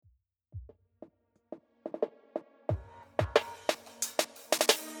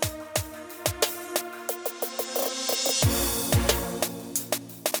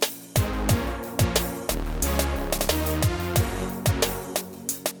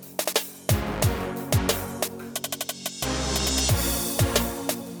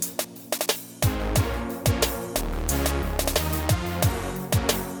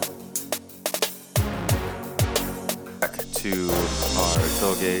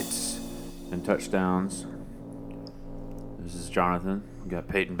tailgates, and touchdowns. This is Jonathan. We got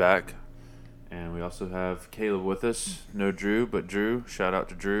Peyton back. And we also have Caleb with us. No Drew, but Drew. Shout out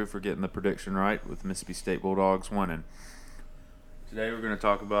to Drew for getting the prediction right with Mississippi State Bulldogs winning. Today we're going to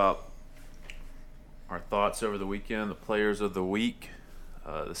talk about our thoughts over the weekend, the players of the week,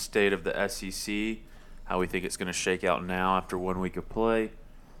 the state of the SEC, how we think it's going to shake out now after 1 week of play,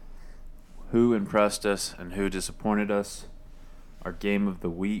 who impressed us and who disappointed us, our game of the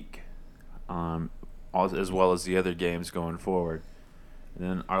week, as well as the other games going forward. And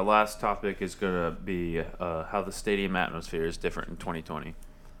then our last topic is going to be how the stadium atmosphere is different in 2020.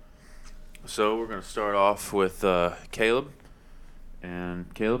 So we're going to start off with Caleb.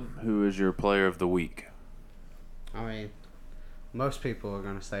 And Caleb, who is your player of the week? I mean, most people are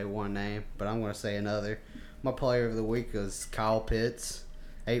going to say one name, but I'm going to say another. My player of the week is Kyle Pitts.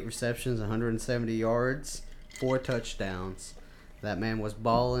 8 receptions, 170 yards, 4 touchdowns. That man was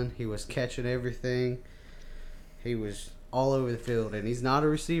balling. He was catching everything. He was all over the field. And he's not a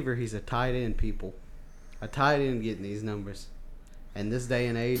receiver. He's a tight end, people. A tight end getting these numbers. And this day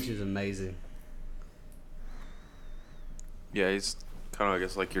and age is amazing. Yeah, he's kind of, I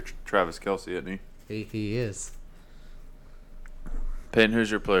guess, like your Travis Kelce, isn't he? He is. Peyton,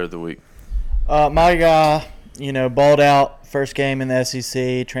 who's your player of the week? My guy, balled out first game in the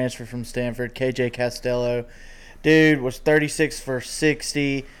SEC, transferred from Stanford, KJ Costello. Dude was 36 for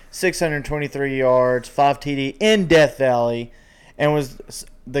 60, 623 yards, 5 TD in Death Valley, and was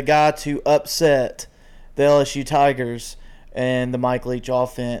the guy to upset the LSU Tigers and the Mike Leach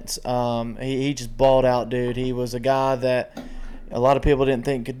offense. He just balled out, dude. He was a guy that a lot of people didn't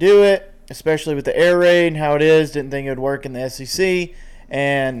think could do it, especially with the air raid and how it is. Didn't think it would work in the SEC.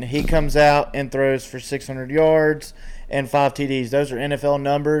 And he comes out and throws for 600 yards and 5 TDs. Those are NFL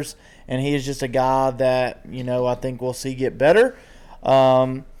numbers, and he is just a guy that, I think we'll see get better.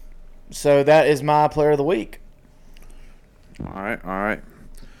 So that is my player of the week. All right.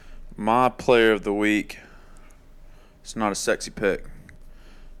 My player of the week, it's not a sexy pick,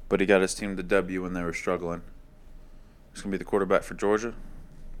 but he got his team the W when they were struggling. It's going to be the quarterback for Georgia.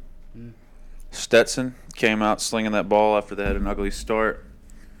 Stetson came out slinging that ball after they had an ugly start.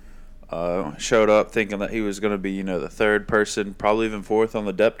 Showed up thinking that he was going to be, the third person, probably even fourth on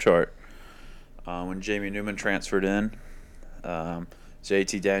the depth chart. When Jamie Newman transferred in,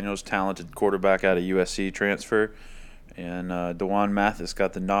 JT Daniels, talented quarterback out of USC transfer, and DeJuan Mathis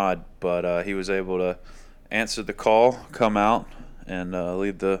got the nod, but he was able to answer the call, come out, and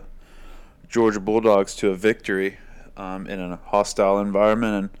lead the Georgia Bulldogs to a victory in a hostile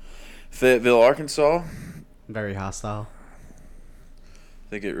environment in Fayetteville, Arkansas. Very hostile. I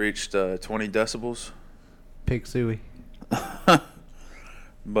think it reached 20 decibels. Pig suey.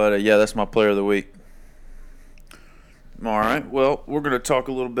 But, yeah, that's my player of the week. All right. Well, we're going to talk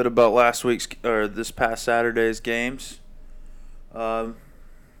a little bit about this past Saturday's games. Or,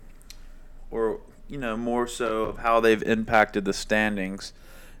 more so of how they've impacted the standings.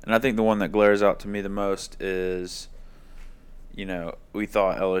 And I think the one that glares out to me the most is, we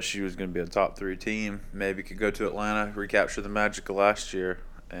thought LSU was going to be a top 3 team. Maybe could go to Atlanta, recapture the magic of last year.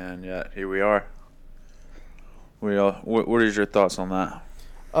 And yet, here we are. What is your thoughts on that?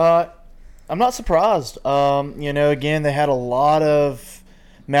 I'm not surprised. Again, they had a lot of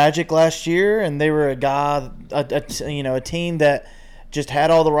magic last year, and they were a team that just had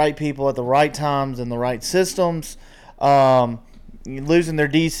all the right people at the right times and the right systems. Losing their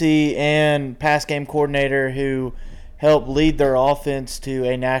DC and pass game coordinator who helped lead their offense to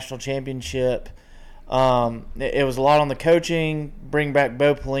a national championship. It was a lot on the coaching, bring back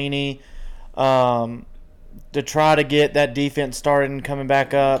Bo Pelini, to try to get that defense started and coming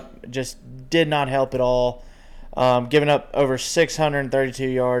back up. Just did not help at all. Giving up over 632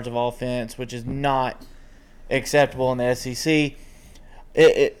 yards of offense, which is not acceptable in the SEC.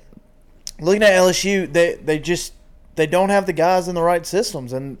 Looking at LSU, they don't have the guys in the right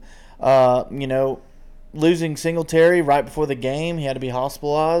systems, and losing Singletary right before the game, he had to be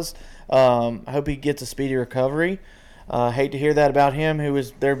hospitalized. I hope he gets a speedy recovery. Hate to hear that about him, who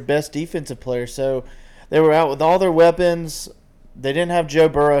was their best defensive player. So they were out with all their weapons. They didn't have Joe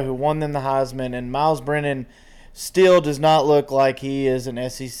Burrow, who won them the Heisman, and Miles Brennan still does not look like he is an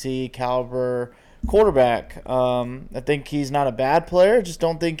SEC caliber quarterback. I think he's not a bad player. Just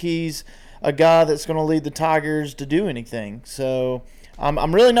don't think he's a guy that's going to lead the Tigers to do anything. So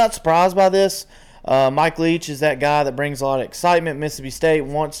I'm really not surprised by this. Mike Leach is that guy that brings a lot of excitement. Mississippi State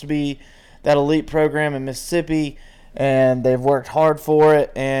wants to be that elite program in Mississippi, and they've worked hard for it,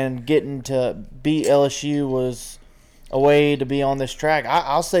 and getting to beat LSU was a way to be on this track.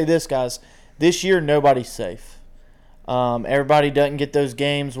 I'll say this, guys. This year, nobody's safe. Everybody doesn't get those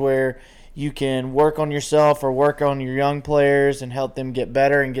games where you can work on yourself or work on your young players and help them get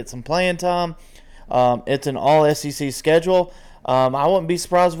better and get some playing time. It's an all SEC schedule. I wouldn't be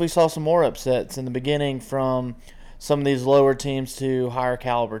surprised if we saw some more upsets in the beginning from some of these lower teams to higher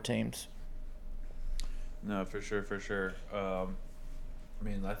caliber teams. No, for sure. I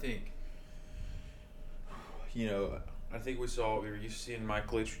mean, I think, I think we were used to seeing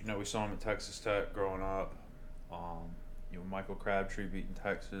Mike Leach. We saw him at Texas Tech growing up. Michael Crabtree beating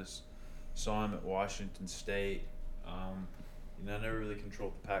Texas. Saw him at Washington State. I never really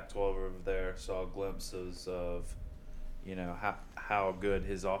controlled the Pac-12 over there. Saw glimpses of, how good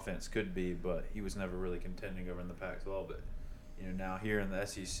his offense could be, but he was never really contending over in the Pac-12. But, now here in the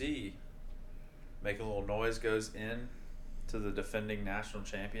SEC, making a little noise, goes in to the defending national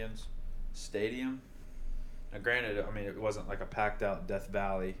champions stadium. Now, granted, it wasn't like a packed-out Death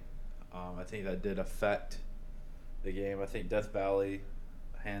Valley. I think that did affect the game. I think Death Valley,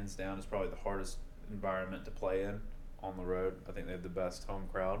 hands down, is probably the hardest environment to play in on the road. I think they have the best home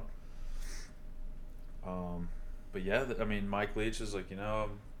crowd. But yeah, Mike Leach is like,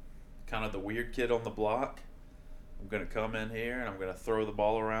 I'm kind of the weird kid on the block. I'm going to come in here and I'm going to throw the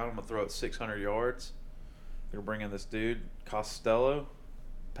ball around. I'm going to throw it 600 yards. I'm going to bring in this dude, Costello,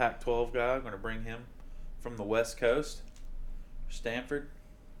 Pac-12 guy. I'm going to bring him from the West Coast, Stanford.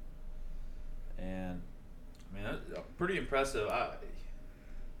 And, that's pretty impressive. I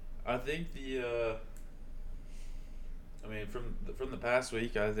think from the past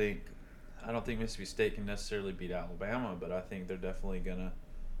week, I don't think Mississippi State can necessarily beat Alabama, but I think they're definitely gonna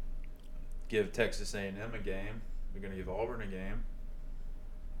give Texas A&M a game. They're gonna give Auburn a game.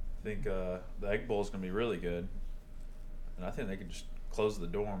 I think the Egg Bowl is gonna be really good, and I think they can just close the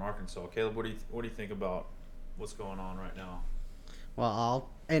door on Arkansas. Caleb, what do you think about what's going on right now? Well,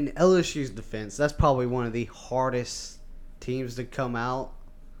 in LSU's defense, that's probably one of the hardest teams to come out,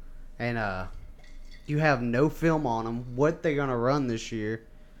 and you have no film on them, what they're going to run this year.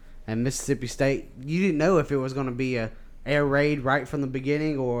 And Mississippi State, you didn't know if it was going to be a air raid right from the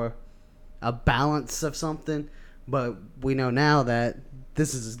beginning or a balance of something, but we know now that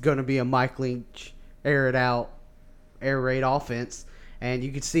this is going to be a Mike Leach air raid offense, and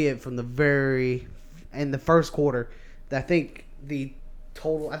you could see it from in the first quarter. I think they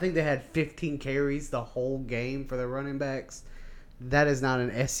had 15 carries the whole game for their running backs. That is not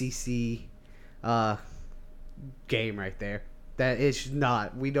an SEC game right there. That is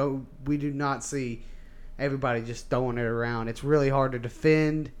not. We do not see everybody just throwing it around. It's really hard to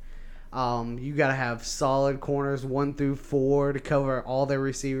defend. You got to have solid corners 1 through 4 to cover all their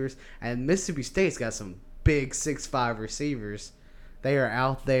receivers. And Mississippi State's got some big 6'5" receivers. They are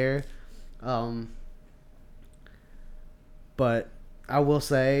out there. But I will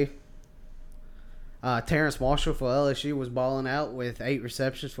say, Terrence Marshall for LSU was balling out with 8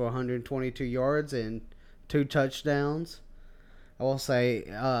 receptions for 122 yards and 2 touchdowns. I will say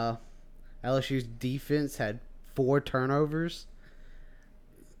LSU's defense had 4 turnovers.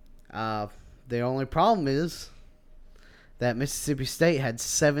 The only problem is that Mississippi State had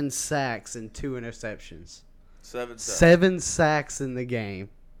 7 sacks and 2 interceptions. 7 sacks. 7 sacks in the game.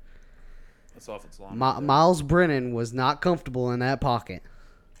 That's offensive line. Miles Brennan was not comfortable in that pocket.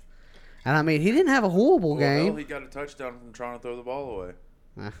 And, he didn't have a horrible game. Hell, he got a touchdown from trying to throw the ball away.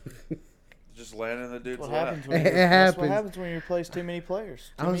 Just landing in the dude's lap. That's what happens when you replace too many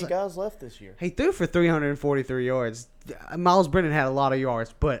players. Too many guys left this year. He threw for 343 yards. Miles Brennan had a lot of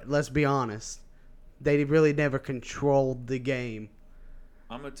yards, but let's be honest. They really never controlled the game.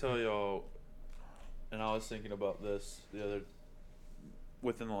 I'm going to tell y'all, and I was thinking about this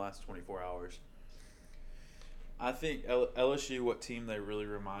within the last 24 hours. I think LSU, what team they really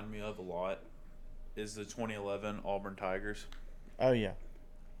remind me of a lot, is the 2011 Auburn Tigers. Oh, yeah.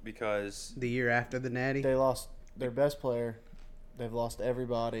 Because the year after the Natty, they lost their best player. They've lost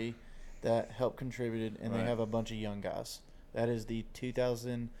everybody that helped contributed, and they have a bunch of young guys. That is the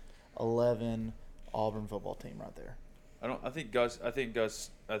 2011 Auburn football team right there. I think Gus.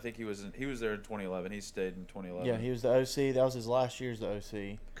 He was there in 2011. He stayed in 2011. Yeah, he was the OC. That was his last year as the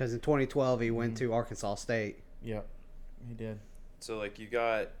OC. Because in 2012 he went to Arkansas State. Yep, he did. So you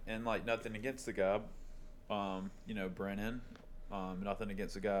got, and nothing against the guy, Brennan. Nothing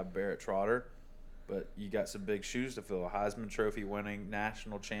against the guy Barrett Trotter, but you got some big shoes to fill. A Heisman Trophy winning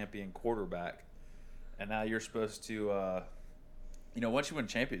national champion quarterback, and now you're supposed to, once you win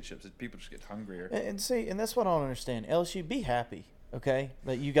championships, people just get hungrier. And that's what I don't understand. LSU, be happy, okay,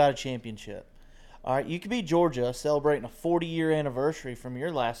 that you got a championship. All right, you could be Georgia celebrating a 40-year anniversary from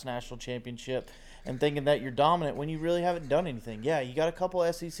your last national championship and thinking that you're dominant when you really haven't done anything. Yeah, you got a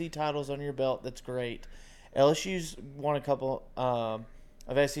couple SEC titles under your belt. That's great. LSU's won a couple of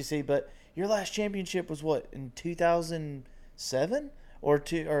SEC, but your last championship was what, in 2007 or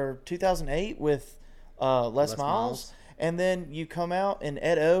 2008 with Les Miles? And then you come out and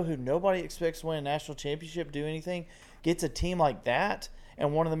Ed O, who nobody expects to win a national championship, do anything, gets a team like that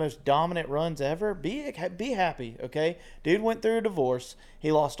and one of the most dominant runs ever. Be happy, okay? Dude went through a divorce.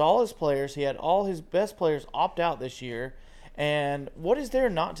 He lost all his players. He had all his best players opt out this year. And what is there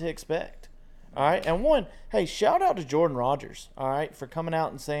not to expect? All right? And one, hey, shout out to Jordan Rogers, all right, for coming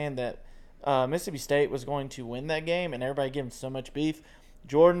out and saying that Mississippi State was going to win that game and everybody giving so much beef.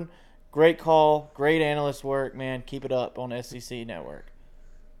 Jordan, great call, great analyst work, man. Keep it up on SEC Network.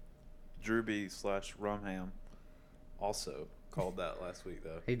 Drew B / Rumham also called that last week,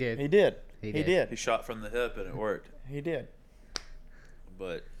 though. He did. He did. He shot from the hip and it worked. He did.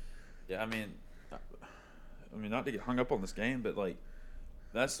 But yeah, I mean, not to get hung up on this game, but like,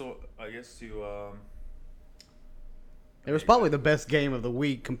 that's the, I guess to. It was probably the best game of the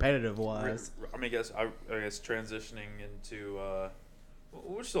week, competitive wise. I mean, I guess transitioning into.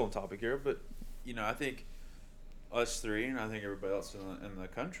 We're still on topic here, but I think us three, and I think everybody else in the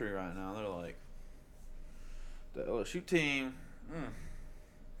country right now, they're like, the LSU team,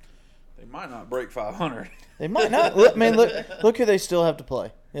 they might not break 500. They might not. Look who they still have to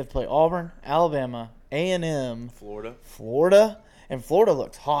play. They have to play Auburn, Alabama, A&M, Florida, and Florida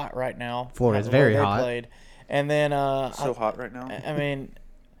looks hot right now. Florida's very hot. Played. And then so hot right now. I mean,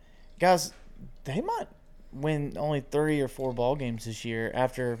 guys, they might win only 3 or 4 ball games this year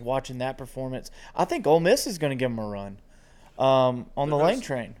after watching that performance. I think Ole Miss is going to give them a run on the Lane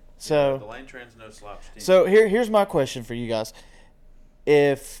Train. So the Lane Train's no slouch team. So here's my question for you guys: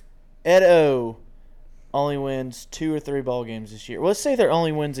 if Ed O only wins 2 or 3 ball games this year, let's say their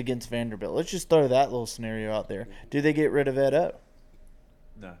only wins against Vanderbilt. Let's just throw that little scenario out there. Do they get rid of Ed O?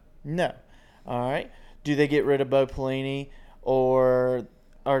 No. All right. Do they get rid of Bo Pelini, or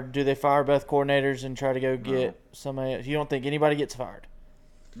do they fire both coordinators and try to go get somebody else? You don't think anybody gets fired?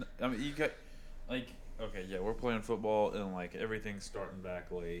 I mean, you got okay, yeah, we're playing football and like everything's starting back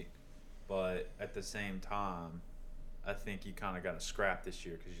late, but at the same time, I think you kind of got to scrap this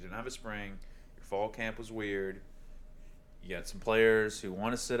year because you didn't have a spring. Your fall camp was weird. You got some players who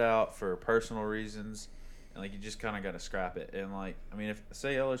want to sit out for personal reasons, and like you just kind of got to scrap it. And like, I mean, if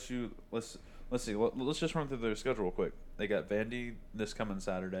say LSU, let's see, let's just run through their schedule real quick. They got Vandy this coming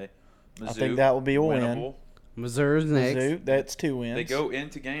Saturday. Mizzou, I think that will be a winnable. win. Missouri's next. Mizzou, that's 2 wins. They go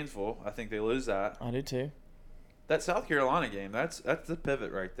into Gainesville. I think they lose that. I do too. That South Carolina game, that's the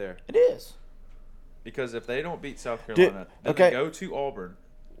pivot right there. It is. Because if they don't beat South Carolina, then they go to Auburn.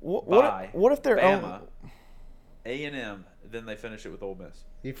 What if they're Bama, A&M, then they finish it with Ole Miss.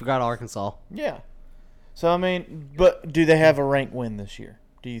 You forgot Arkansas. Yeah. So I mean, but do they have a ranked win this year?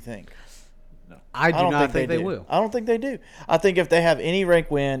 Do you think? No. I do not think they will. I don't think they do. I think if they have any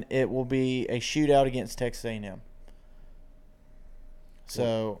ranked win, it will be a shootout against Texas A&M.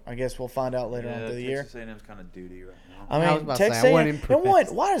 So I guess we'll find out later on through the year. Texas A&M's kind of duty right now. I mean, Texas A&M.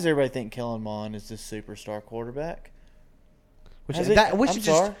 Why does everybody think Kellen Mond is this superstar quarterback? We should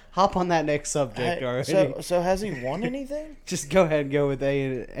just hop on that next subject already. So has he won anything? Just go ahead and go with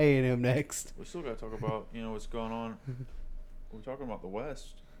A&M next. We still got to talk about what's going on. We're talking about the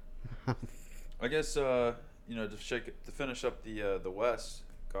West. I guess to finish up the West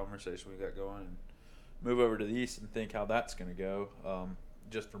conversation we got going and move over to the East and think how that's going to go.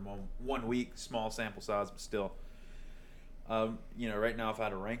 Just from 1 week, small sample size, but still. Right now if I had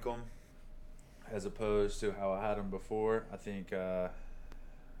to rank them as opposed to how I had them before, I think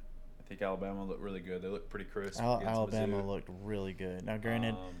Alabama looked really good. They looked pretty crisp. Alabama looked really good. Now,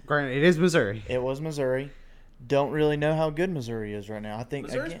 granted, it is Missouri. It was Missouri. Don't really know how good Missouri is right now. I think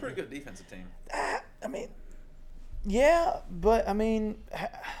Missouri's a pretty good defensive team. I mean, yeah, but I mean,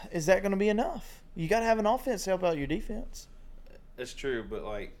 is that going to be enough? You got to have an offense to help out your defense. It's true, but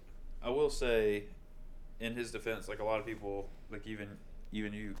like I will say, in his defense, like a lot of people, like even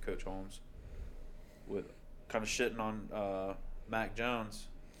you, Coach Holmes, with kind of shitting on Mac Jones.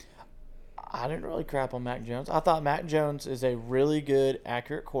 I didn't really crap on Mac Jones. I thought Mac Jones is a really good,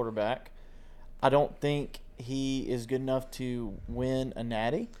 accurate quarterback. I don't think he is good enough to win a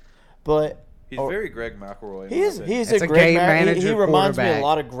natty, but he's very Greg McElroy. He's a Greg manager. He reminds me a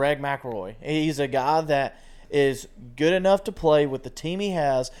lot of Greg McElroy. He's a guy that is good enough to play with the team he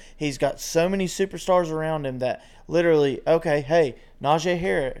has. He's got so many superstars around him that literally, okay, hey, Najee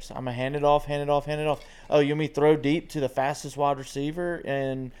Harris, I'm going to hand it off. Oh, you want me to throw deep to the fastest wide receiver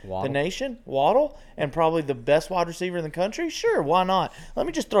in the nation, Waddle, and probably the best wide receiver in the country? Sure, why not? Let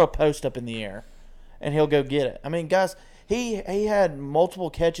me just throw a post up in the air, and he'll go get it. I mean, guys, He had multiple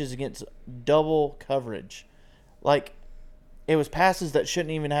catches against double coverage. Like, it was passes that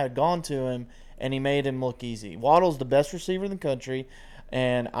shouldn't even have gone to him, and he made him look easy. Waddle's the best receiver in the country,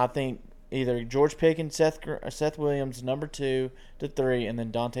 and I think either George Pickens, Seth Williams, number 2 to 3, and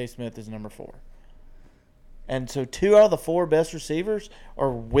then Dante Smith is number 4. And so 2 out of the 4 best receivers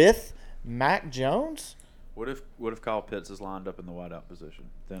are with Mac Jones? What if Kyle Pitts is lined up in the wideout position?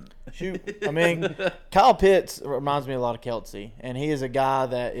 Then Shoot, I mean, Kyle Pitts reminds me a lot of Kelce, and he is a guy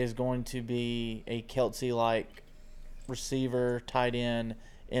that is going to be a Kelce-like receiver, tight end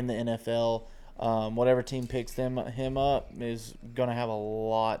in the NFL. Whatever team picks him up is going to have a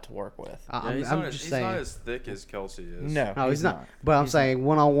lot to work with. he's not as thick as Kelce is. No, he's not. But I'm saying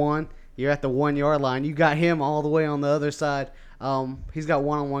one-on-one, you're at the 1 yard line. You got him all the way on the other side. He's got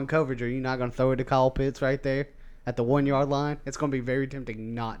one-on-one coverage. Are you not going to throw it to Kyle Pitts right there at the 1 yard line? It's going to be very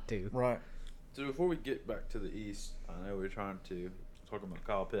tempting not to. Right. So before we get back to the East, I know we're trying to talk about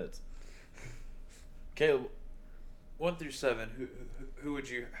Kyle Pitts. Caleb, 1 through 7, who would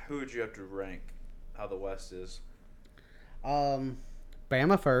you have to rank how the West is?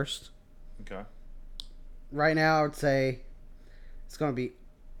 Bama first. Okay. Right now, I would say it's going to be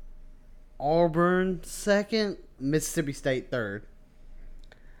Auburn second, Mississippi State third.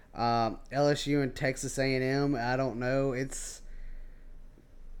 LSU and Texas A&M, I don't know.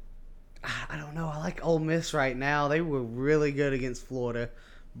 I don't know. I like Ole Miss right now. They were really good against Florida,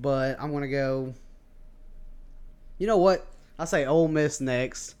 but I'm going to go. You know what? I'll say Ole Miss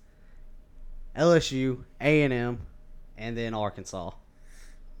next, LSU, A&M, and then Arkansas.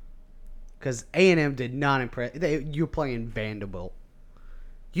 Because A&M did not impress. You're playing Vanderbilt.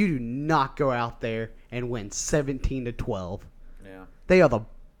 You do not go out there and win 17-12. Yeah. They are the.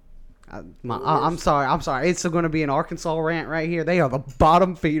 I'm sorry. It's going to be an Arkansas rant right here. They are the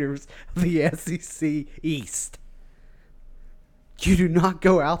bottom feeders of the SEC East. You do not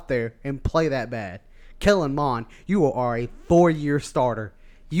go out there and play that bad. Kellen Mond, you are a 4-year starter.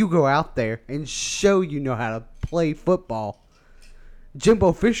 You go out there and show you know how to play football.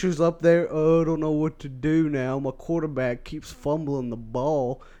 Jimbo Fisher's up there. Oh, I don't know what to do now. My quarterback keeps fumbling the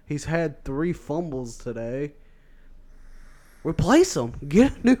ball. He's had 3 fumbles today. Replace him.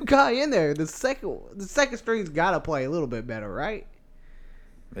 Get a new guy in there. The second string's got to play a little bit better, right?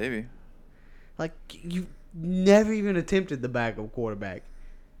 Maybe. Like, you never even attempted the backup quarterback.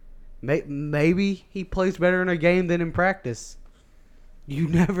 Maybe he plays better in a game than in practice. You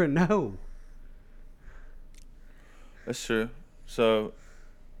never know. That's true. So,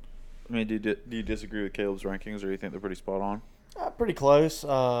 I mean, do you disagree with Caleb's rankings, or do you think they're pretty spot on? Pretty close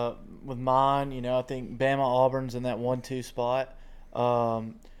with mine. You know, I think Bama, Auburn's in that 1-2 spot.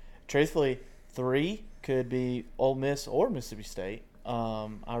 Truthfully, 3 could be Ole Miss or Mississippi State.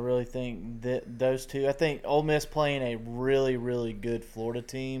 I really think that those 2. I think Ole Miss playing a really, really good Florida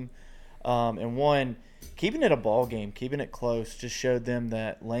team. And 1, keeping it a ball game, keeping it close, just showed them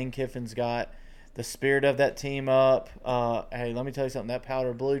that Lane Kiffin's got the spirit of that team up. Hey, let me tell you something. That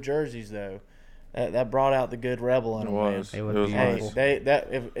powder blue jerseys, though, that brought out the good rebel in them. It was nice.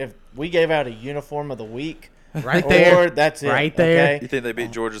 If we gave out a uniform of the week, Right there, that's it. Right there. Okay? You think they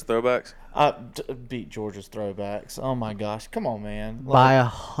beat Georgia's throwbacks? Beat Georgia's throwbacks. Oh my gosh, come on, man! By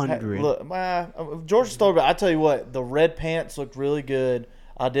Like, 100. Look, Georgia's throwback. I tell you what, the red pants looked really good.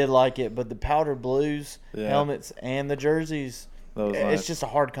 I did like it, but the powder blues helmets and the jerseys, That was it's nice. just a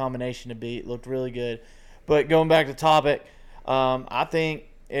hard combination to beat. It looked really good. But going back to topic, I think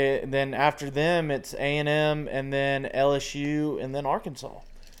then after them it's A&M and then LSU and then Arkansas.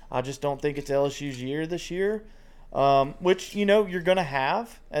 I just don't think it's LSU's year this year, which, you know, you're going to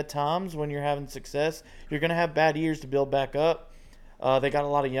have at times when you're having success. You're going to have bad years to build back up. They got a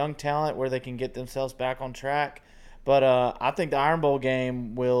lot of young talent where they can get themselves back on track. But I think the Iron Bowl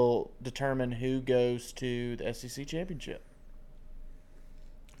game will determine who goes to the SEC championship.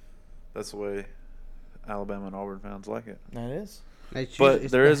 That's the way Alabama and Auburn fans like it. That is. But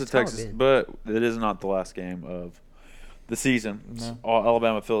there is a that's how it Texas, been. but it is not the last game of the season. No.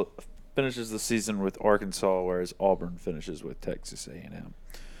 Alabama finishes the season with Arkansas, whereas Auburn finishes with Texas A&M.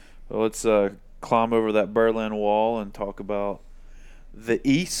 Well, let's climb over that Berlin Wall and talk about the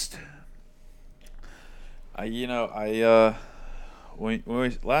East.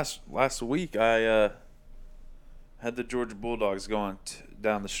 Last week I had the Georgia Bulldogs going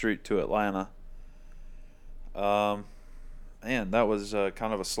down the street to Atlanta. Man, that was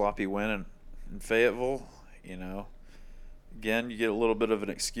kind of a sloppy win in Fayetteville. You know, again, you get a little bit of an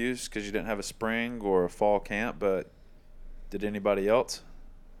excuse because you didn't have a spring or a fall camp, but did anybody else?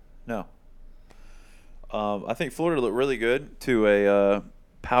 No. I think Florida looked really good to a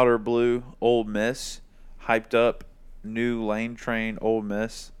powder blue Ole Miss, hyped up new lane train Ole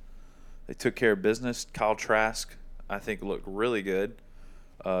Miss. They took care of business. Kyle Trask, I think, looked really good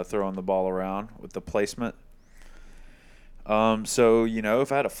throwing the ball around with the placement. So,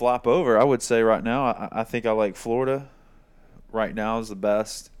 if I had to flop over, I would say right now I think I like Florida. Right now is the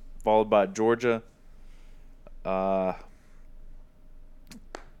best, followed by Georgia.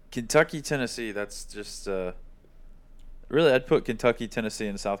 Kentucky, Tennessee, that's just really I'd put Kentucky, Tennessee,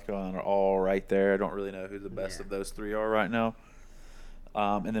 and South Carolina all right there. I don't really know who the best of those three are right now.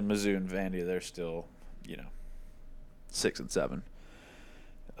 And then Mizzou and Vandy, they're still, 6 and 7.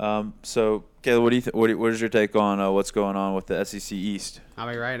 So, Caleb, what do you what is your take on what's going on with the SEC East? I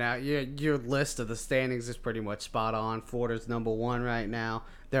mean, right now, your list of the standings is pretty much spot on. Florida's number 1 right now.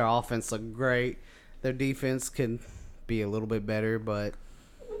 Their offense looked great. Their defense can be a little bit better, but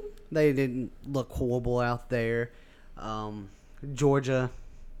they didn't look horrible out there. Georgia.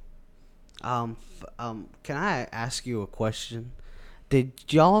 Can I ask you a question? Did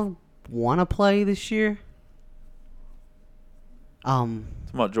y'all want to play this year? Talking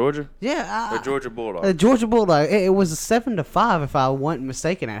about Georgia? Yeah. Or Georgia Bulldogs? Georgia Bulldog. It was 7-5, if I wasn't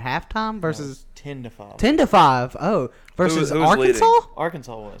mistaken, at halftime versus 10-5. 10-5. Oh, versus who was Arkansas. leading?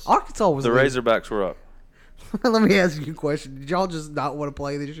 Arkansas was. Arkansas was The leading. Razorbacks were up. Let me ask you a question. Did y'all just not want to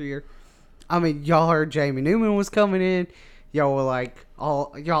play this year? I mean, y'all heard Jamie Newman was coming in. Y'all were like,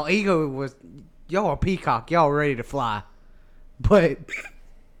 y'all ego was, y'all are peacock. Y'all ready to fly. But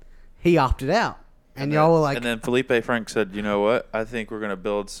he opted out. And y'all were like. And then Felipe Frank said, you know what? I think we're going to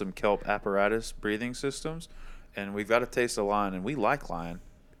build some kelp apparatus breathing systems. And we've got a taste of lion. And we like lion.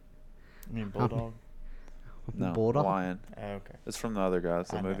 I mean, Bulldog. No, Bulldog? Lion. Oh, okay. It's from the other guys,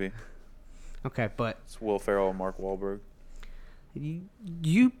 the I know. movie. Okay, but It's Will Ferrell and Mark Wahlberg.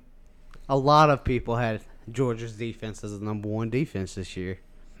 a lot of people had Georgia's defense as the number 1 defense this year.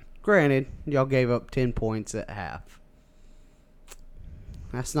 Granted, y'all gave up 10 points at half.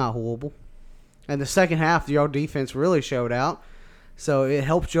 That's not horrible. And the second half, your defense really showed out, so it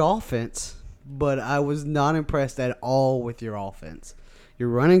helped your offense. But I was not impressed at all with your offense. Your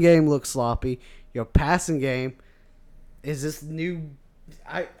running game looked sloppy. Your passing game is this new.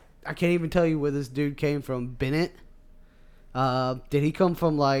 I can't even tell you where this dude came from. Bennett. Did he come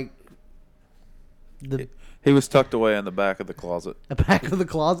from like the He was tucked away in the back of the closet. back of the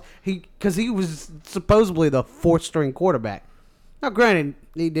closet? Because he was supposedly the 4th string quarterback. Now, granted,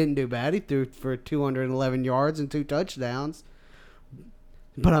 he didn't do bad. He threw for 211 yards and 2 touchdowns.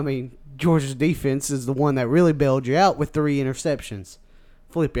 But, I mean, Georgia's defense is the one that really bailed you out with 3 interceptions.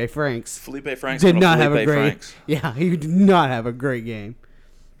 Felipe Franks Felipe Franks did not have a Felipe great. Franks. Yeah, he did not have a great game.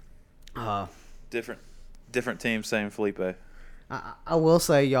 Different team, same Felipe. I will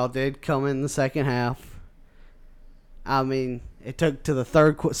say y'all did come in the second half. I mean, it took to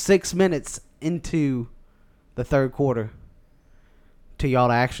the 6 minutes into the third quarter to y'all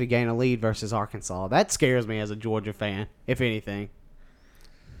to actually gain a lead versus Arkansas. That scares me as a Georgia fan, if anything.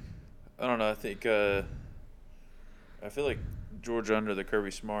 I don't know. I think I feel like Georgia under the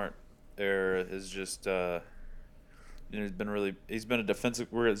Kirby Smart era is just he's been a defensive.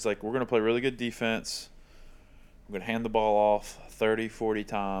 It's like we're going to play really good defense. We're going to hand the ball off 30, 40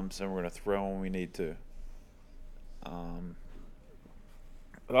 times, and we're going to throw when we need to. But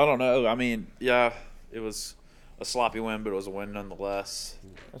I don't know. I mean, yeah, it was a sloppy win, but it was a win nonetheless.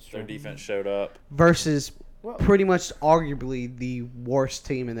 That's Their true. defense showed up. Versus pretty much arguably the worst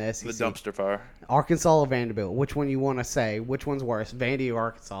team in the SEC. The dumpster fire. Arkansas or Vanderbilt? Which one you want to say? Which one's worse, Vandy or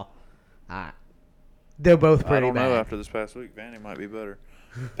Arkansas? They're both pretty I don't bad. know. After this past week, Vandy might be better.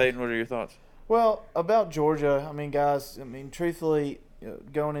 Peyton, what are your thoughts? Well, about Georgia, I mean, guys, truthfully,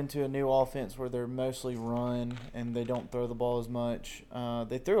 going into a new offense where they're mostly run and they don't throw the ball as much,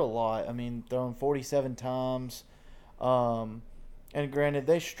 they threw a lot. I mean, throwing 47 times. And granted,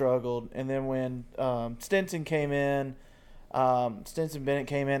 they struggled. And then when Stinson Bennett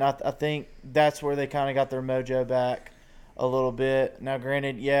came in, I think that's where they kind of got their mojo back a little bit. Now,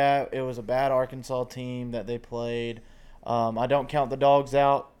 granted, yeah, it was a bad Arkansas team that they played. I don't count the Dogs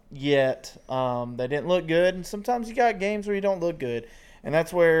out yet. They didn't look good, and sometimes you got games where you don't look good. And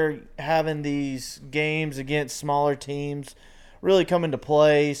that's where having these games against smaller teams really come into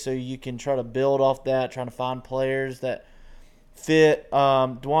play, so you can try to build off that, trying to find players that fit.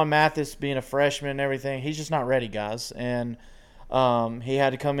 Dwan Mathis being a freshman and everything, he's just not ready, guys. And he had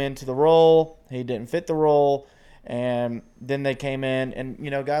to come into the role. He didn't fit the role. And then they came in. And,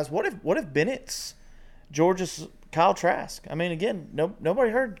 guys, what if Bennett's Georgia's Kyle Trask? I mean, again, nobody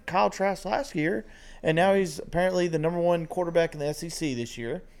heard Kyle Trask last year. And now he's apparently the number 1 quarterback in the SEC this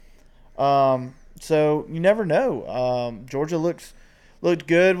year. So you never know. Georgia looks looked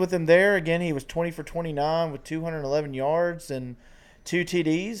good with him there. Again, he was 20 for 29 with 211 yards and 2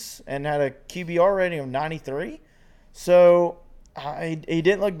 TDs and had a QBR rating of 93. So he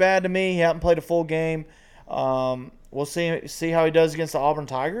didn't look bad to me. He hadn't played a full game. We'll see how he does against the Auburn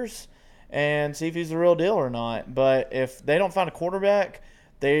Tigers and see if he's the real deal or not. But if they don't find a quarterback,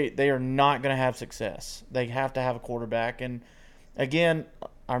 they are not going to have success. They have to have a quarterback. And, again,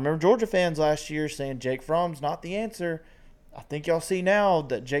 I remember Georgia fans last year saying Jake Fromm's not the answer. I think y'all see now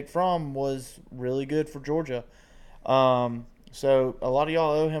that Jake Fromm was really good for Georgia. So a lot of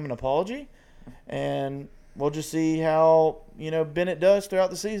y'all owe him an apology. And we'll just see how, Bennett does throughout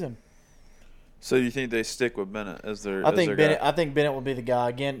the season. So you think they stick with Bennett as their? I think Bennett. I think Bennett will be the guy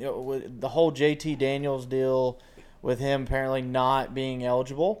again. The whole JT Daniels deal with him apparently not being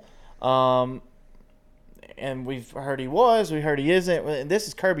eligible, and we've heard he was. We heard he isn't. And this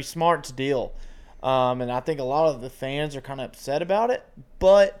is Kirby Smart's deal, and I think a lot of the fans are kind of upset about it.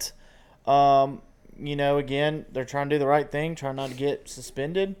 But again, they're trying to do the right thing, trying not to get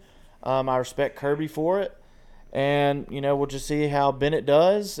suspended. I respect Kirby for it. And, we'll just see how Bennett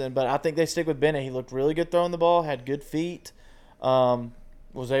does. But I think they stick with Bennett. He looked really good throwing the ball, had good feet,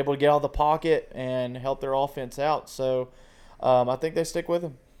 was able to get out of the pocket and help their offense out. So I think they stick with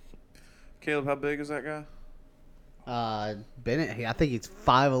him. Caleb, how big is that guy? Bennett, I think he's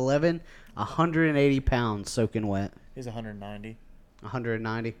 5'11", 180 pounds soaking wet. He's 190.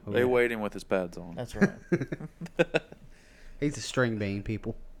 190? Oh, They weighed him with his pads on. That's right. He's a string bean,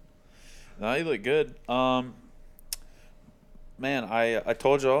 people. No, he looked good. Man, I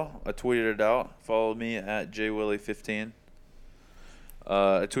told y'all, I tweeted it out. Follow me at jwillie15.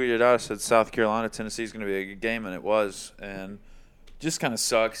 I tweeted it out. I said South Carolina, Tennessee is going to be a good game, and it was. And just kind of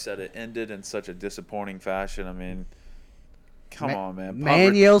sucks that it ended in such a disappointing fashion. I mean, come on, man.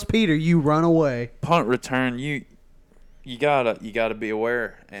 Man yells Peter, you run away. Punt return, you gotta be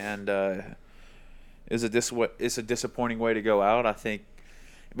aware. And it's a disappointing way to go out, I think.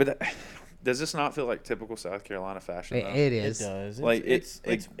 But does this not feel like typical South Carolina fashion? It is. It does. Like it's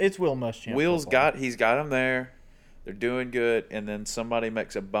Will Muschamp. He's got them there. They're doing good, and then somebody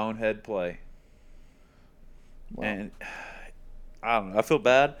makes a bonehead play. Wow. And I don't know. I feel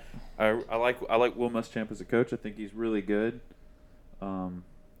bad. I like Will Muschamp as a coach. I think he's really good.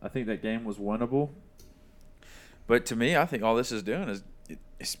 I think that game was winnable. But to me, I think all this is doing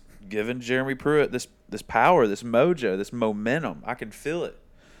is giving Jeremy Pruitt this power, this mojo, this momentum. I can feel it.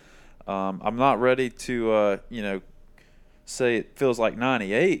 I'm not ready to, say it feels like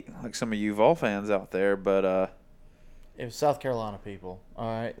 98, like some of you Vol fans out there, but if South Carolina people, all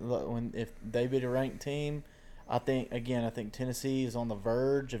right, if they beat a ranked team, I think Tennessee is on the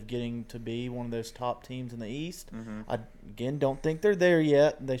verge of getting to be one of those top teams in the East. Mm-hmm. I don't think they're there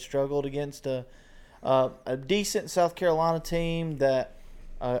yet. They struggled against a decent South Carolina team that,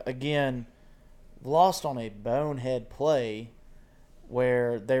 lost on a bonehead play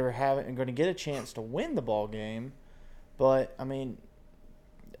where they were going to get a chance to win the ball game. But,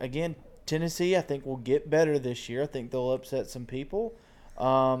 Tennessee, I think, will get better this year. I think they'll upset some people.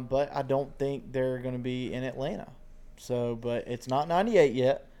 But I don't think they're going to be in Atlanta. So, but it's not 98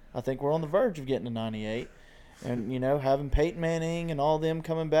 yet. I think we're on the verge of getting to 98. And, having Peyton Manning and all them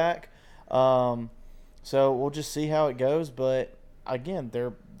coming back. So we'll just see how it goes. But, again,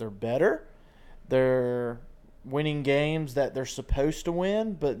 they're better. They're winning games that they're supposed to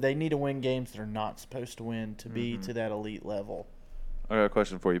win, but they need to win games they're not supposed to win to be to that elite level. I got a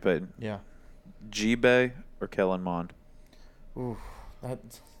question for you, Peyton. Yeah. G-Bay or Kellen Mond? Ooh,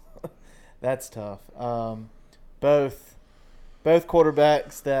 that's tough. Both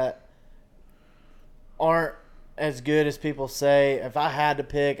quarterbacks that aren't as good as people say. If I had to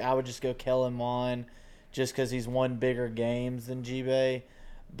pick, I would just go Kellen Mond just because he's won bigger games than G-Bay.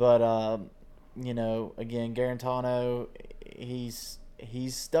 But, again, Garantano, he's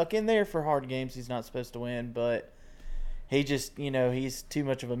stuck in there for hard games he's not supposed to win, but he just, he's too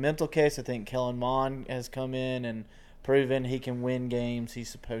much of a mental case. I think Kellen Mond has come in and proven he can win games he's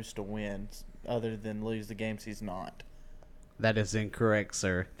supposed to win other than lose the games he's not. That is incorrect,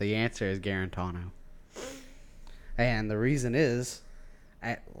 sir. The answer is Garantano. And the reason is,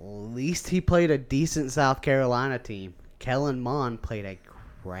 at least he played a decent South Carolina team. Kellen Mond played a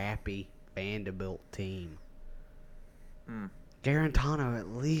crappy Vanderbilt team. Garantano at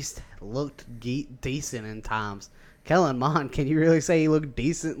least looked decent in times. Kellen Mond, can you really say he looked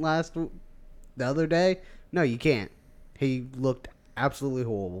decent the other day? No, you can't. He looked absolutely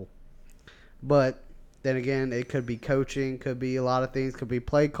horrible. But then again, it could be coaching, could be a lot of things, could be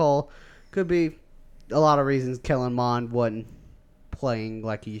play call, could be a lot of reasons Kellen Mond wasn't playing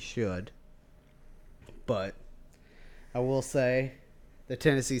like he should. But I will say the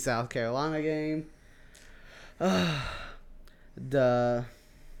Tennessee South Carolina game. The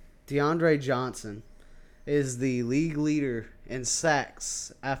DeAndre Johnson is the league leader in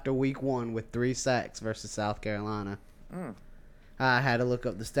sacks after week 1 with 3 sacks versus South Carolina. I had to look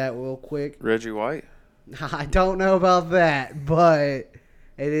up the stat real quick. Reggie White? I don't know about that, but it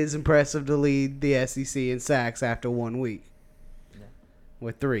is impressive to lead the SEC in sacks after 1 week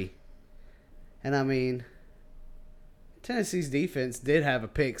with 3. And I mean, Tennessee's defense did have a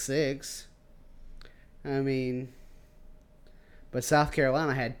pick 6. I mean, but South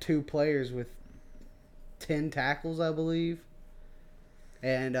Carolina had 2 players with 10 tackles, I believe.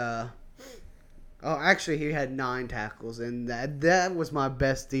 And, actually, he had 9 tackles. And that was my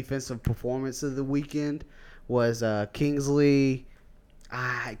best defensive performance of the weekend was Kingsley.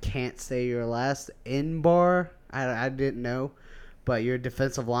 I can't say your last N-bar. I didn't know. But your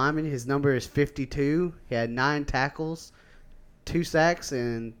defensive lineman, his number is 52. He had 9 tackles, 2 sacks,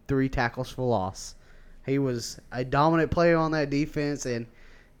 and 3 tackles for loss. He was a dominant player on that defense, and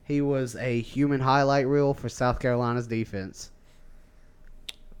he was a human highlight reel for South Carolina's defense.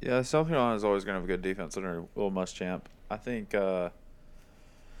 Yeah, South Carolina is always going to have a good defense under Will Muschamp. I think. So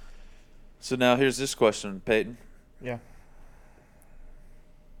now here's this question, Peyton. Yeah.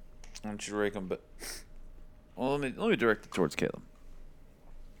 I want you to rank them, but well, let me direct it towards Caleb.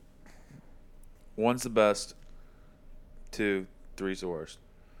 1's the best, 2, 3's the worst.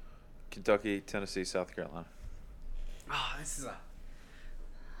 Kentucky, Tennessee, South Carolina. Oh, this is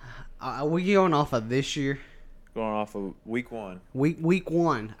are we going off of this year? Going off of week 1. Week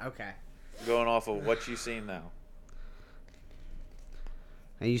 1. Okay. Going off of what you've seen now.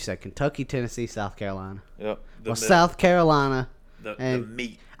 And you said Kentucky, Tennessee, South Carolina. Yep. South Carolina. The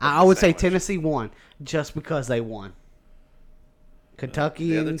meat. I would say Tennessee won just because they won.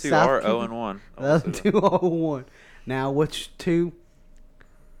 Kentucky the other and two South are Carolina. 0-1. The other 2 are 0-1. Now, which 2?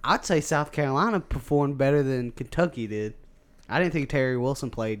 I'd say South Carolina performed better than Kentucky did. I didn't think Terry Wilson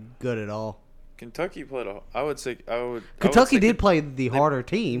played good at all. Kentucky played Kentucky did play the harder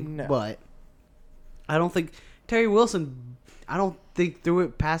team, No. but I don't think Terry Wilson. I don't think threw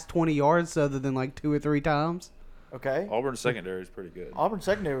it past 20 yards other than like 2 or 3 times. Okay. Auburn secondary is pretty good. Auburn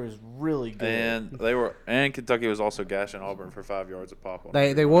secondary was really good. And Kentucky was also gashing Auburn for 5 yards of pop.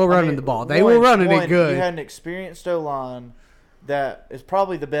 They were running the ball. They were running it good. You had an experienced O-line that is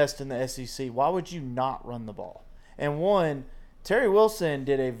probably the best in the SEC. Why would you not run the ball? And one, Terry Wilson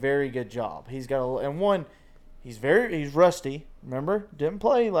did a very good job. He's rusty. Remember, didn't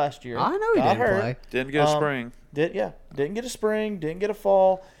play last year. I know he Got didn't hurt. play. Didn't get a spring. Didn't get a spring. Didn't get a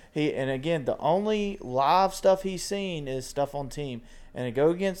fall. Again, the only live stuff he's seen is stuff on team, and to go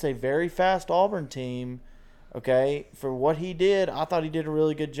against a very fast Auburn team. Okay, for what he did, I thought he did a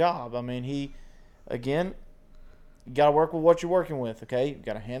really good job. I mean, you got to work with what you're working with. Okay, you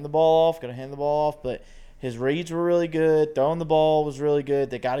got to hand the ball off. But his reads were really good. Throwing the ball was really good.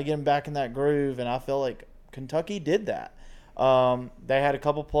 They got to get him back in that groove, and I feel like Kentucky did that. They had a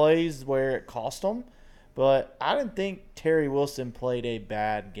couple plays where it cost them, but I didn't think Terry Wilson played a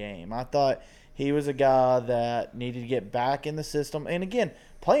bad game. I thought he was a guy that needed to get back in the system. And again,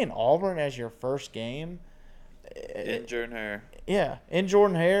 playing Auburn as your first game. In Jordan Hare. Yeah, in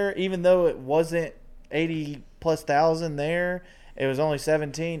Jordan Hare, even though it wasn't 80+ thousand there, it was only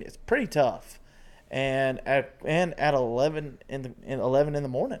 17. It's pretty tough. And at 11 in the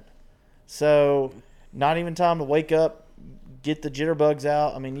morning. So not even time to wake up, get the jitterbugs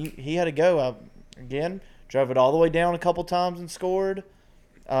out. I mean, he had to go. Again, drove it all the way down a couple times and scored.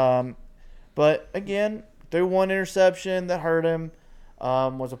 But again, threw one interception that hurt him.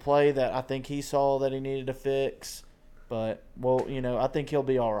 Was a play that I think he saw that he needed to fix. But, I think he'll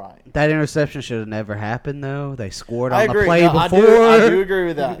be all right. That interception should have never happened, though. They scored I on the agree. play No, before. I do agree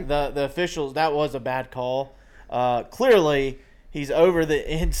with that. The officials, that was a bad call. Clearly, he's over the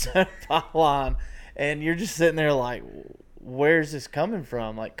end zone line, and you're just sitting there like, where's this coming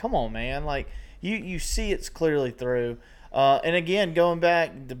from? Like, come on, man. Like, you see it's clearly through. And again, going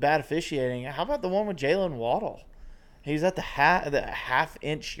back to bad officiating, how about the one with Jalen Waddle? He's at the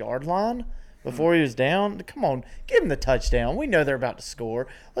half-inch yard line before he was down. Come on, give him the touchdown. We know they're about to score.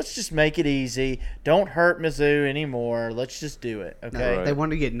 Let's just make it easy. Don't hurt Mizzou anymore. Let's just do it, okay? No, they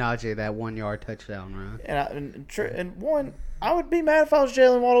wanted to get Najee that 1-yard touchdown run. I would be mad if I was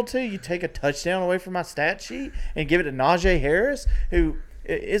Jalen Waddle too. You take a touchdown away from my stat sheet and give it to Najee Harris, who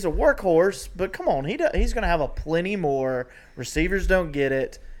is a workhorse, but come on, he's going to have a plenty more. Receivers don't get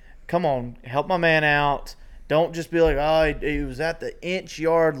it. Come on, help my man out. Don't just be like, oh, he was at the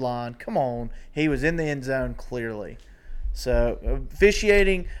inch-yard line. Come on. He was in the end zone clearly. So,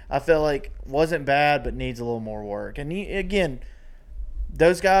 officiating, I felt like wasn't bad but needs a little more work. And, again,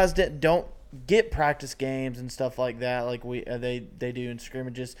 those guys don't get practice games and stuff like that like they do in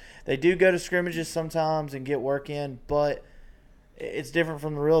scrimmages. They do go to scrimmages sometimes and get work in, but it's different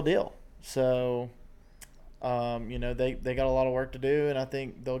from the real deal. So, they got a lot of work to do, and I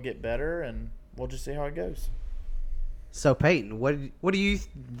think they'll get better, and we'll just see how it goes. So Peyton, what do you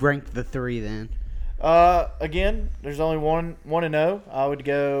rank the three then? Again, there's only one and 0. I would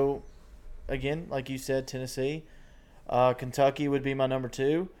go again, like you said, Tennessee. Kentucky would be my number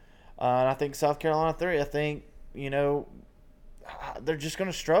 2. And I think South Carolina 3. I think, they're just going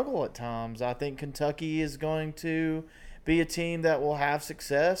to struggle at times. I think Kentucky is going to be a team that will have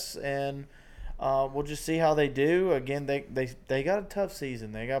success, and we'll just see how they do. Again, they got a tough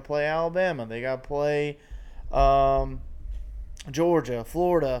season. They got to play Alabama. They got to play Georgia,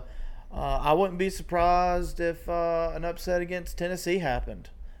 Florida. I wouldn't be surprised if an upset against Tennessee happened.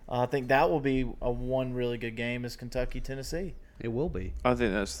 I think that will be one really good game is Kentucky-Tennessee. It will be. I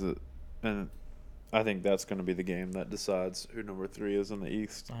think I think that's going to be the game that decides who number 3 is in the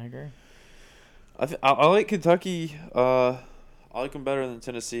East. I agree. I like Kentucky. I like them better than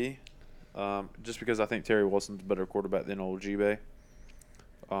Tennessee, just because I think Terry Wilson's a better quarterback than old G-Bay.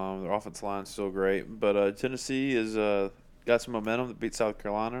 Their offensive line's still great, but Tennessee is got some momentum that beat South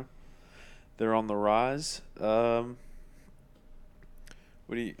Carolina. They're on the rise. So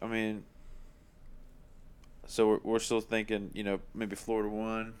we're still thinking, maybe Florida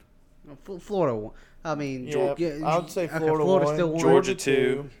 1. Florida 1. I mean, Yeah, I would say Florida Florida 1, still 1. Georgia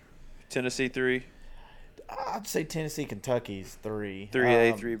 2, Tennessee 3. I'd say Tennessee, Kentucky's 3.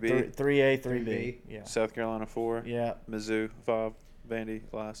 3A, 3B. 3A, 3B. 3B. Yeah. South Carolina 4. Yeah. Mizzou 5. Vandy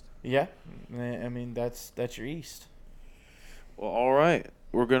last. Yeah. I mean, that's your East. Well, all right.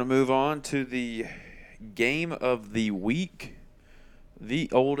 We're going to move on to the game of the week. The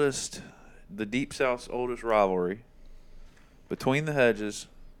Deep South's oldest rivalry between the hedges.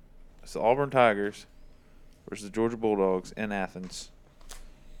 It's the Auburn Tigers versus the Georgia Bulldogs in Athens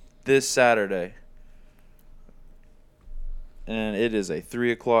this Saturday. And it is a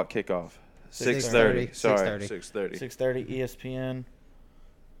 3 o'clock kickoff. 6:30. Sorry, 6:30. 6:30 ESPN.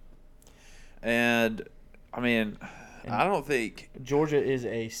 And, I don't think Georgia is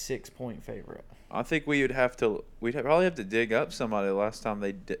a 6-point favorite. I think we'd probably have to dig up somebody the last time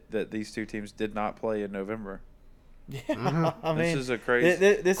that these two teams did not play in November. Yeah, This is a crazy.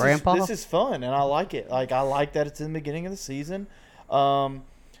 This is fun, and I like it. Like I like that it's in the beginning of the season.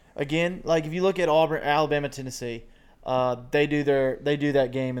 Again, like if you look at Auburn, Alabama, Tennessee, they do that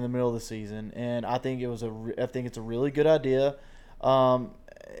game in the middle of the season, and I think it's a really good idea.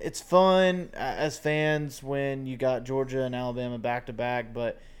 It's fun as fans when you got Georgia and Alabama back to back,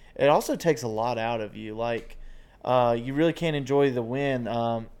 but it also takes a lot out of you. Like you really can't enjoy the win.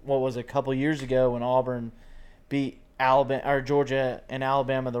 What was it, a couple years ago when Auburn beat Alabama or Georgia and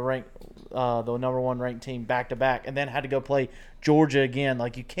Alabama, the number 1 ranked team back to back, and then had to go play Georgia again.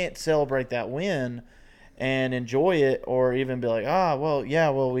 Like you can't celebrate that win and enjoy it, or even be like,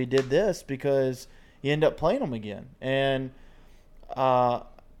 we did this, because you end up playing them again. And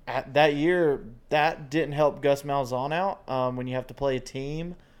that year, that didn't help Gus Malzahn out when you have to play a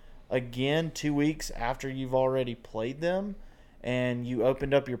team again 2 weeks after you've already played them, and you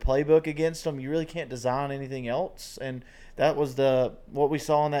opened up your playbook against them. You really can't design anything else, and that was what we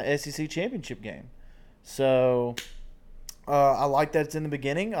saw in that SEC championship game. So I like that it's in the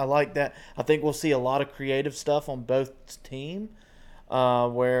beginning. I like that. I think we'll see a lot of creative stuff on both teams,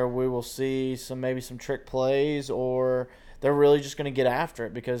 where we will see maybe some trick plays, or they're really just going to get after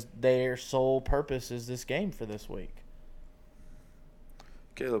it because their sole purpose is this game for this week.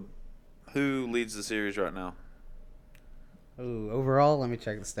 Caleb, who leads the series right now? Ooh, overall, let me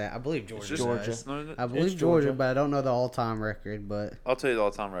check the stat. I believe Georgia. does. No, I believe Georgia, but I don't know the all-time record. But I'll tell you the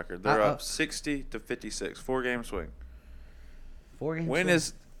all-time record. They're up 60-56, 4-game swing. 4 games. When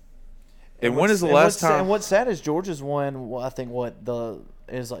is the And last time? what's sad is Georgia's won. Well, I think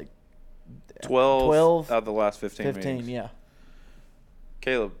is like 12 out of the last 15 15. meetings. Yeah.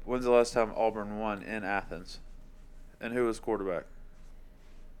 Caleb, when's the last time Auburn won in Athens? And who was quarterback?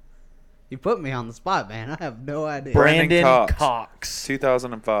 You put me on the spot, man. I have no idea. Brandon Cox. Cox.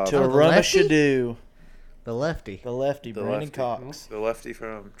 2005. To the run a lefty? Shadoo. The lefty. The lefty, The Brandon lefty. Cox. The lefty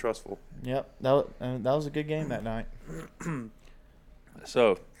from Trustful. Yep. That was a good game that night.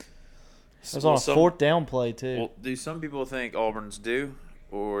 So, It was on a 4th down play, too. Well, do some people think Auburn's due,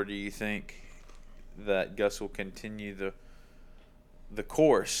 or do you think that Gus will continue the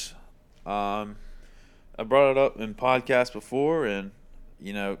course? I brought it up in podcasts before, and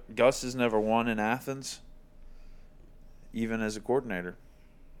Gus has never won in Athens, even as a coordinator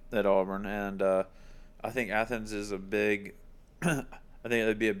at Auburn, and I think Athens is a big I think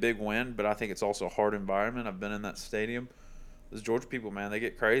it'd be a big win, but I think it's also a hard environment. I've been in that stadium. Those Georgia people, man, they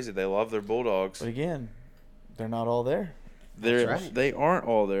get crazy. They love their Bulldogs. But again, they're not all there. They aren't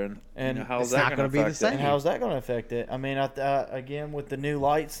all there, And how's it's that not going to gonna be the affect same. And how's that going to affect it? I mean, again, with the new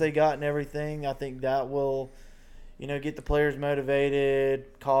lights they got and everything, I think that will, get the players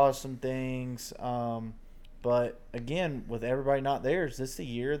motivated, cause some things. But again, with everybody not there, is this the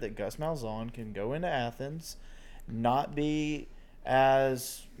year that Gus Malzahn can go into Athens, not be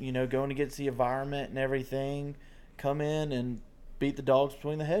as, going against the environment and everything, come in and beat the dogs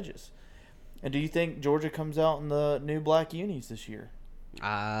between the hedges? And do you think Georgia comes out in the new black unis this year?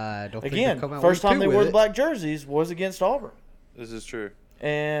 I don't think Again, they'll come out first week time two they with wore the it. black jerseys was against Auburn. This is true.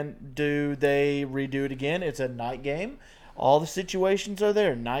 And do they redo it again? It's a night game. All the situations are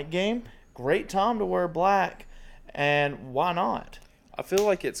there. Night game, great time to wear black, and why not? I feel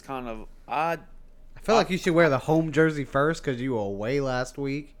like it's kind of I feel like you should wear the home jersey first because you were away last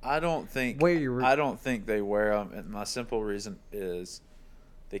week. I don't think they wear them, and my simple reason is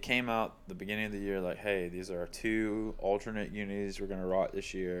they came out the beginning of the year like, hey, these are our 2 alternate unis we're going to rock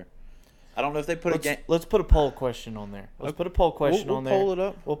this year. I don't know if they put a game. Let's put a poll question on there. Let's put a poll question we'll on there. Pull it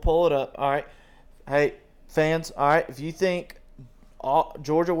up. We'll pull it up. All right. Hey, fans, all right, if you think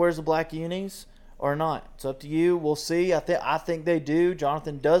Georgia wears the black unis or not, it's up to you. We'll see. I think they do.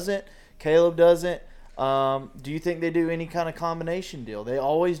 Jonathan doesn't. Caleb doesn't. Do you think they do any kind of combination deal? They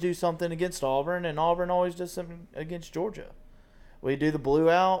always do something against Auburn, and Auburn always does something against Georgia. We do the blue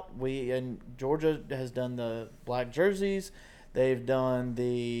out. And Georgia has done the black jerseys. They've done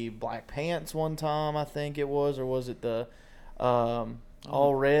the black pants one time, I think it was, or was it the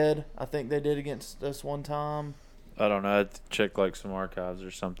all red? I think they did against us one time. I don't know. I had to check like some archives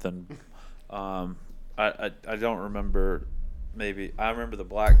or something. I don't remember. Maybe I remember the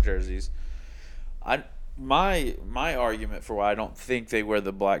black jerseys. My argument for why I don't think they wear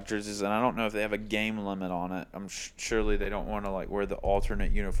the black jerseys, and I don't know if they have a game limit on it. I'm surely they don't want to like wear the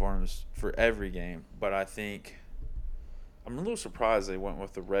alternate uniforms for every game. But I think I'm a little surprised they went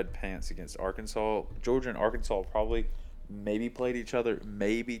with the red pants against Arkansas. Georgia and Arkansas probably maybe played each other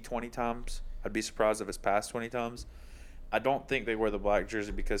maybe 20 times. I'd be surprised if it's past 20 times. I don't think they wear the black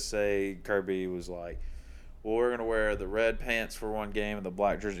jersey because, say, Kirby was like, well, we're going to wear the red pants for one game and the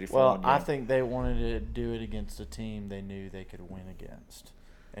black jersey for one game. Well, I think they wanted to do it against a team they knew they could win against,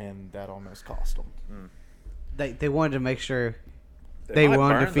 and that almost cost them. They wanted to make sure they were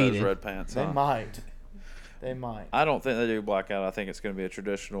burn undefeated. those red pants, They huh? might. They might. I don't think they do blackout. I think it's going to be a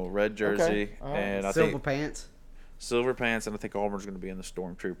traditional red jersey. Okay. All right. And I Silver think pants, silver pants, and I think Auburn's going to be in the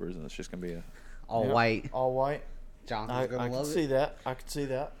Stormtroopers, and it's just going to be all Yep. white. All white. Jonathan's I gonna can love see it. that. I can see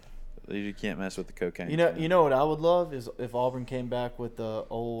that. you can't mess with the cocaine. You know what I would love is if Auburn came back with the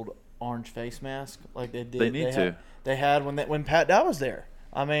old orange face mask like they did. They need to. They had when Pat Dye was there.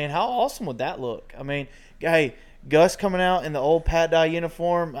 I mean, how awesome would that look? I mean, hey, Gus coming out in the old Pat Dye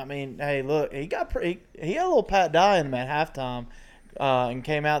uniform. I mean, hey, look, he had a little Pat Dye in him at halftime, and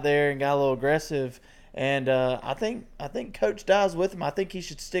came out there and got a little aggressive. And I think Coach Dye's with him. I think he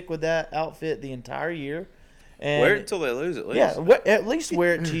should stick with that outfit the entire year. And wear it until they lose, at least. yeah, at least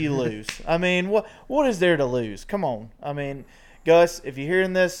wear it till you lose. I mean, what is there to lose? Come on. I mean, Gus, if you're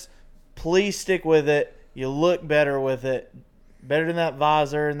hearing this, please stick with it. You look better with it. Better than that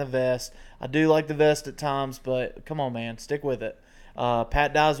visor and the vest. I do like the vest at times, but come on, man. Stick with it.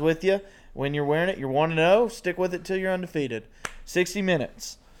 Pat Dye's with you. When you're wearing it, you're 1-0. Stick with it till you're undefeated. 60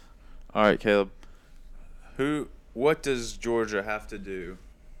 minutes. All right, Caleb. What does Georgia have to do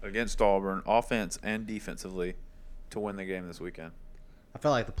against Auburn, offense and defensively, to win the game this weekend? I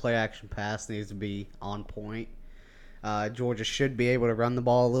feel like the play action pass needs to be on point. Georgia should be able to run the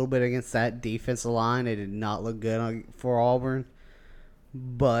ball a little bit against that defensive line. It did not look good for Auburn,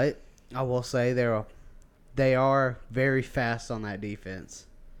 but I will say they are very fast on that defense.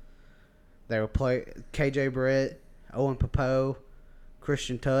 They will play KJ Brett, Owen Popo,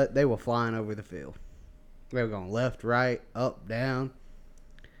 Christian Tutt. They were flying over the field. They were going left, right, up, down.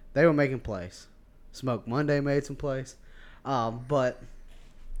 They were making plays. Smoke Monday made some plays. But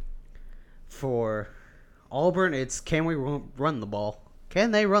for Auburn, it's can we run the ball?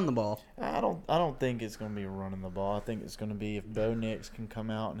 Can they run the ball? I don't think it's going to be running the ball. I think it's going to be if Bo Nix can come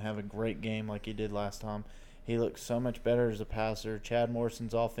out and have a great game like he did last time. He looks so much better as a passer. Chad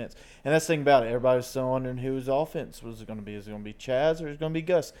Morrison's offense. And that's the thing about it. Everybody was still wondering whose offense was it going to be. Is it going to be Chad's or is it going to be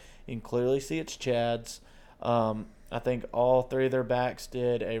Gus? You can clearly see it's Chad's. I think all three of their backs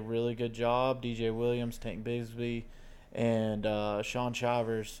did a really good job. DJ Williams, Tank Bigsby, and Sean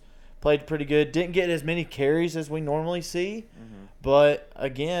Shivers played pretty good. Didn't get as many carries as we normally see. Mm-hmm. But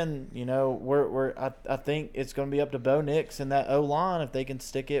again, I think it's going to be up to Bo Nix and that O line if they can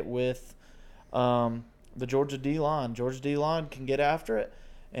stick it with the Georgia D line. Georgia D line can get after it,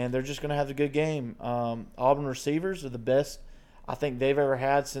 and they're just going to have a good game. Auburn receivers are the best I think they've ever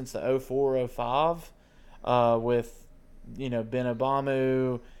had since the 04-05 with Ben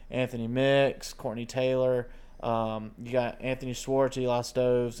Obamu, Anthony Mix, Courtney Taylor. You got Anthony Schwartz, Eli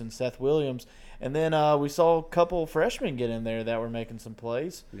Stoves, and Seth Williams. And then we saw a couple freshmen get in there that were making some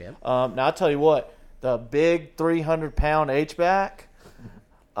plays. Yep. Now, I'll tell you what, the big 300-pound H-back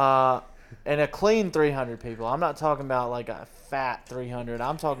and a clean 300, people. I'm not talking about like a fat 300.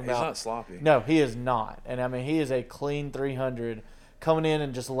 I'm talking about – He's not sloppy. No, he is not. And, I mean, he is a clean 300 coming in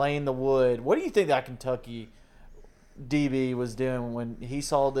and just laying the wood. What do you think that Kentucky DB was doing when he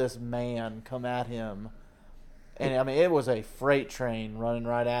saw this man come at him? And, I mean, it was a freight train running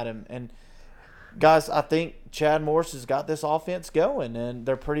right at him. And, guys, I think Chad Morris has got this offense going, and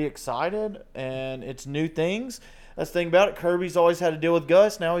they're pretty excited, and it's new things. That's the thing about it. Kirby's always had to deal with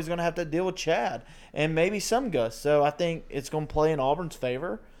Gus. Now he's going to have to deal with Chad and maybe some Gus. So I think it's going to play in Auburn's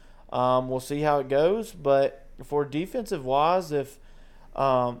favor. We'll see how it goes. But for defensive-wise, if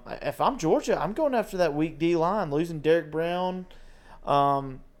I'm Georgia, I'm going after that weak D-line. Losing Derek Brown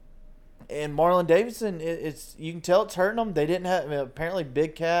and Marlon Davidson, it's you can tell it's hurting them. They didn't have – apparently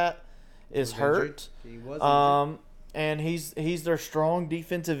Big Cat is hurt. He was injured. And he's their strong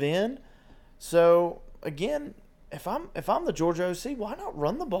defensive end. So, again – If I'm the Georgia OC, why not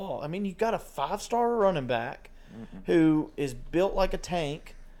run the ball? I mean, you've got a 5-star running back who is built like a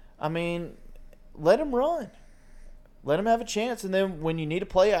tank. I mean, let him run. Let him have a chance. And then when you need a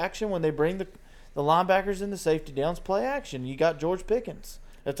play action, when they bring the linebackers in the safety downs, play action. You got George Pickens.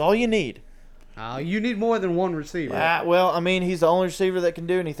 That's all you need. You need more than one receiver. Well, I mean, he's the only receiver that can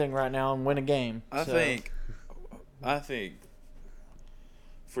do anything right now and win a game. I think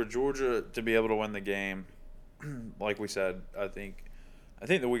for Georgia to be able to win the game, like we said, I think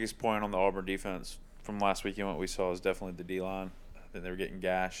the weakest point on the Auburn defense from last weekend, what we saw, is definitely the D-line. I think they were getting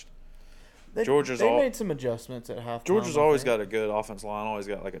gashed. They made some adjustments at halftime. Georgia's always got a good offensive line, always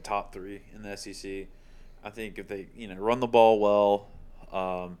got like a top 3 in the SEC. I think if they run the ball well,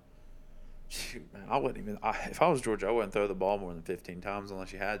 shoot, man, I wouldn't even if I was Georgia, I wouldn't throw the ball more than 15 times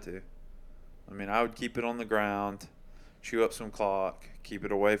unless you had to. I mean, I would keep it on the ground, chew up some clock, keep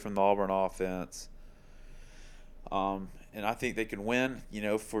it away from the Auburn offense. And I think they can win.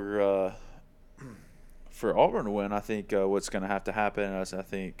 For Auburn to win, I think what's going to have to happen is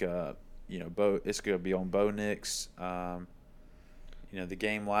it's going to be on Bo Nix. The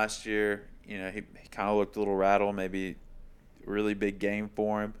game last year, he kind of looked a little rattled. Maybe a really big game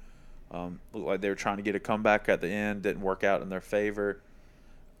for him. Looked like they were trying to get a comeback at the end. Didn't work out in their favor.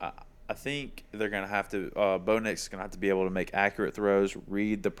 I think they're going to have to. Bo Nix is going to have to be able to make accurate throws,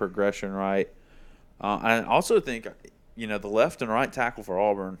 read the progression right. I also think, the left and right tackle for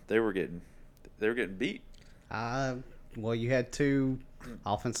Auburn, they were getting beat. Well, you had 2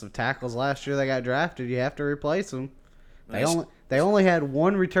 offensive tackles last year that got drafted. You have to replace them. They only had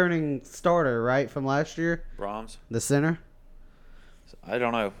 1 returning starter, right, from last year. Brahms, the center. I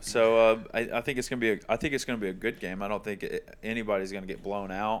don't know. So I think it's gonna be a good game. I don't think anybody's gonna get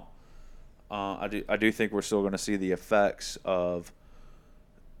blown out. I do think we're still gonna see the effects of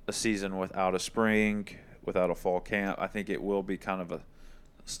a season without a spring, without a fall camp. I think it will be kind of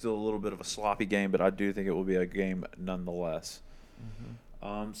still a little bit of a sloppy game, but I do think it will be a game nonetheless.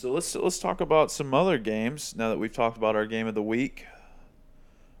 Mm-hmm. So let's talk about some other games now that we've talked about our game of the week.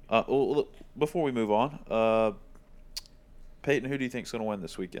 Before we move on, Peyton, who do you think is going to win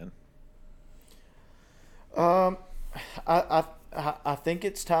this weekend? I think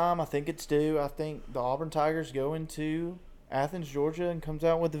it's time. I think it's due. I think the Auburn Tigers go into Athens, Georgia, and comes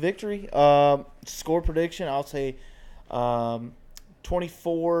out with the victory. Score prediction, I'll say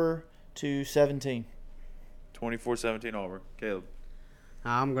 24-17. 24-17 Auburn. Caleb?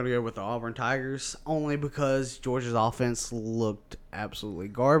 I'm going to go with the Auburn Tigers only because Georgia's offense looked absolutely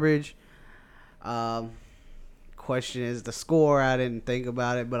garbage. Question is the score. I didn't think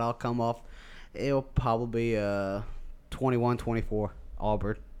about it, but I'll come off. It'll probably be 21-24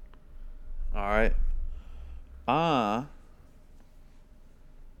 Auburn. All right. I'm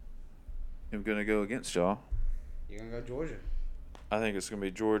going to go against y'all. You're going to go Georgia? I think it's going to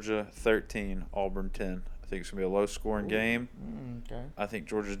be Georgia 13, Auburn 10. I think it's going to be a low-scoring game. Okay. I think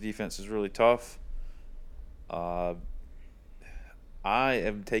Georgia's defense is really tough. I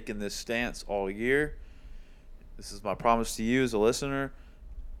am taking this stance all year. This is my promise to you as a listener.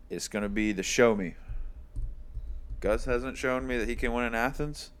 It's going to be the show me. Gus hasn't shown me that he can win in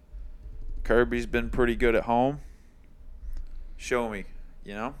Athens. Kirby's been pretty good at home. Show me,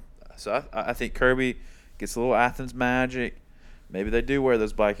 So I think Kirby gets a little Athens magic. Maybe they do wear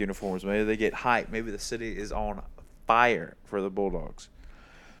those black uniforms. Maybe they get hype. Maybe the city is on fire for the Bulldogs.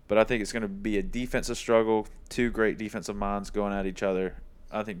 But I think it's going to be a defensive struggle. Two great defensive minds going at each other.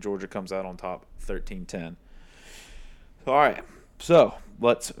 I think Georgia comes out on top 13-10. All right. So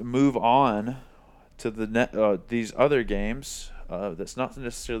let's move on to these other games. That's not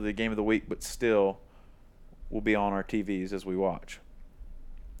necessarily the game of the week, but still will be on our TVs as we watch.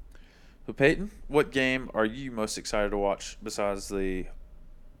 So, Peyton, what game are you most excited to watch besides the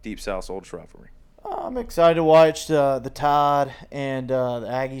Deep South Oldest rivalry? I'm excited to watch the Tide and the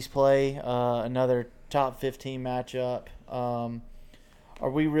Aggies play another top 15 matchup. Are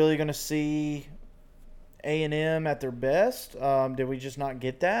we really going to see A&M at their best? Did we just not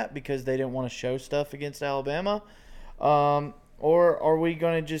get that because they didn't want to show stuff against Alabama? Or are we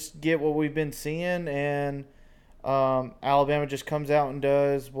going to just get what we've been seeing and Alabama just comes out and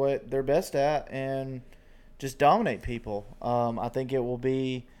does what they're best at and just dominate people? I think it will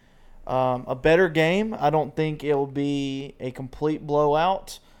be a better game. I don't think it will be a complete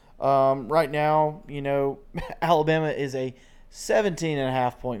blowout. Right now, Alabama is a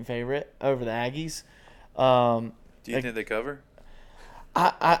 17.5-point favorite over the Aggies. Do you think they cover?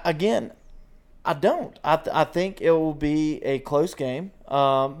 I don't. I think it will be a close game,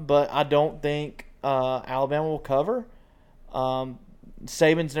 but I don't think Alabama will cover.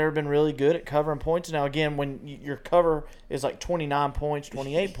 Saban's never been really good at covering points. Now, again, when your cover is like 29 points,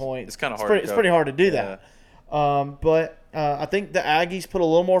 28 points, it's kind of hard. It's pretty hard to do that. But I think the Aggies put a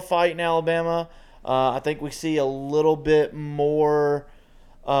little more fight in Alabama. I think we see a little bit more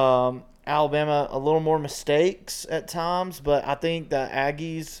Alabama, a little more mistakes at times. But I think the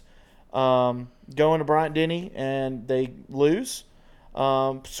Aggies go into Bryant-Denny and they lose.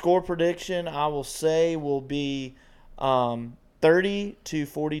 Score prediction, I will say, will be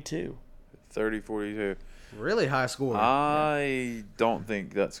 30-42. 30-42. Really high score. I don't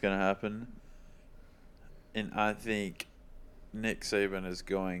think that's going to happen. And I think Nick Saban is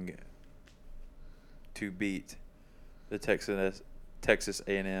going to beat the Texas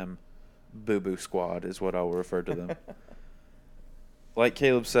A&M Boo-Boo Squad is what I will refer to them. Like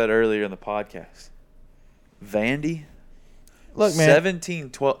Caleb said earlier in the podcast, Vandy, look, man,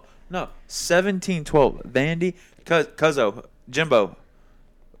 17-12. No, 17-12. Vandy, Cuzzo, Jimbo,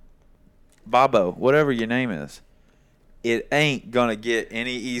 Bobo, whatever your name is, it ain't going to get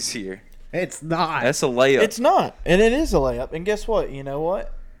any easier. It's not. That's a layup. It's not. And it is a layup. And guess what? You know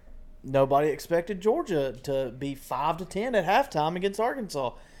what? Nobody expected Georgia to be 5-10 at halftime against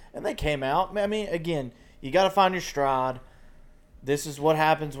Arkansas. And they came out. I mean, again, you got to find your stride. This is what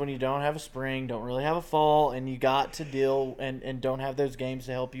happens when you don't have a spring, don't really have a fall, and you got to deal and don't have those games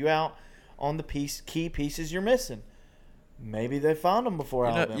to help you out on the key pieces you're missing. Maybe they found them before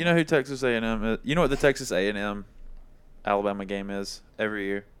Alabama. You know who Texas A&M is? You know what the Texas A&M Alabama game is every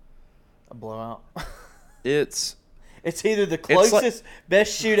year? A blowout. It's either the closest,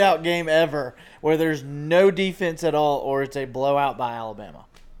 best shootout game ever where there's no defense at all, or it's a blowout by Alabama.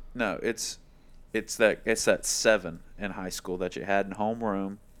 No, it's that 7 in high school that you had in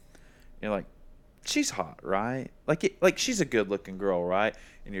homeroom. You're like, she's hot, right? Like she's a good-looking girl, right?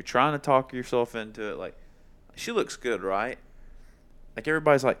 And you're trying to talk yourself into it, like, she looks good, right? Like,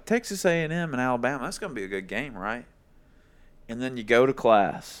 everybody's like, Texas A&M and Alabama, that's going to be a good game, right? And then you go to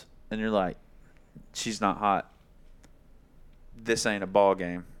class, and you're like, she's not hot. This ain't a ball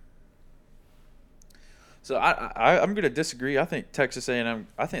game. So I'm going to disagree. I think Texas A&M,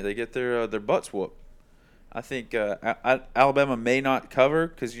 I think they get their butts whooped. I think Alabama may not cover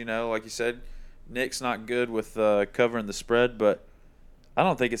because, like you said, Nick's not good with covering the spread, but I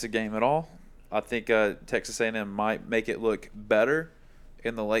don't think it's a game at all. I think Texas A&M might make it look better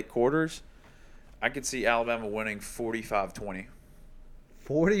in the late quarters. I could see Alabama winning 45-20.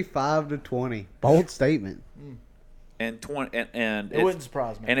 45-20. Bold statement. And it wouldn't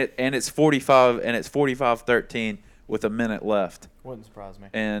surprise me. And it's 45-13 with a minute left. Wouldn't surprise me.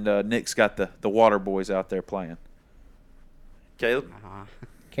 And Nick's got the water boys out there playing. Caleb?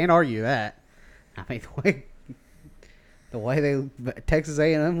 Can't argue that. I mean, the way Texas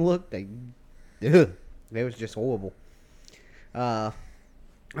A&M looked, they was just horrible. I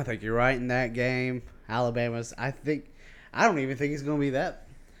think you're right in that game. Alabama's. I don't even think it's going to be that.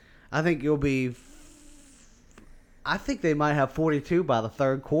 I think you'll be. I think they might have 42 by the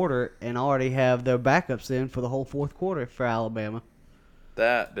third quarter and already have their backups in for the whole fourth quarter for Alabama.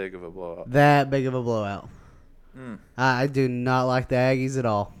 That big of a blowout. I do not like the Aggies at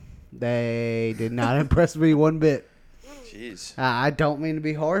all. They did not impress me one bit. Jeez. I don't mean to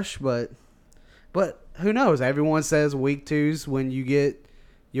be harsh, but But who knows? Everyone says week 2's when you get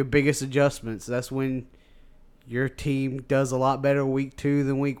your biggest adjustments. That's when your team does a lot better week 2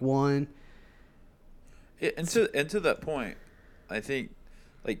 than week 1. And to that point, I think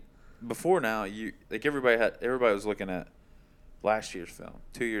like before now, everybody was looking at last year's film,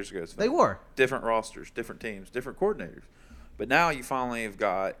 2 years ago's film. They were. Different rosters, different teams, different coordinators. But now you finally have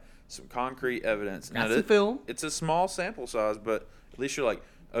got some concrete evidence. Got Now, some film. It's a small sample size, but at least you're like,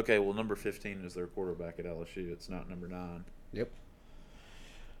 okay, well, number 15 is their quarterback at LSU. It's not number 9. Yep.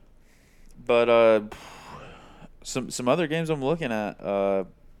 But some other games I'm looking at,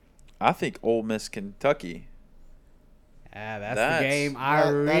 I think Ole Miss Kentucky. That's the game I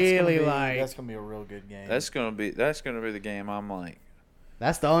really like. That's gonna be a real good game. That's gonna be the game I'm like.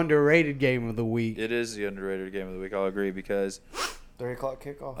 That's the underrated game of the week. It is the underrated game of the week. I'll agree because 3:00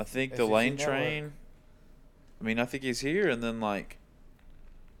 kickoff. I think SEC the Lane Network. train. I mean, I think he's here, and then like,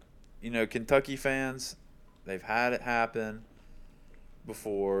 Kentucky fans, they've had it happen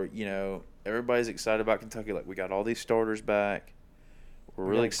before. Everybody's excited about Kentucky. Like, we got all these starters back. We're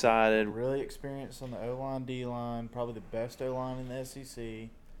really excited. Really experienced on the O-line, D-line, probably the best O-line in the SEC.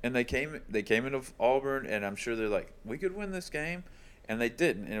 And they came into Auburn, and I'm sure they're like, we could win this game, and they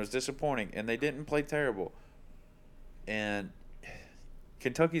didn't, and it was disappointing, and they didn't play terrible. And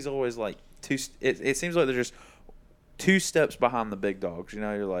Kentucky's always like it seems like they're just 2 steps behind the big dogs.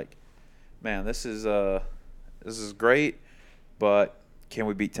 You're like, man, this is great, but can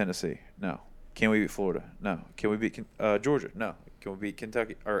we beat Tennessee? No. Can we beat Florida? No. Can we beat Georgia? No. Can we beat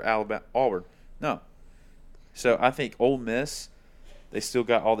Kentucky or Alabama, Auburn? No. So I think Ole Miss, they still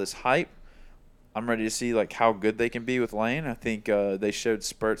got all this hype. I'm ready to see like how good they can be with Lane. I think they showed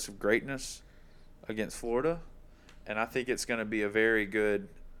spurts of greatness against Florida, and I think it's going to be a very good,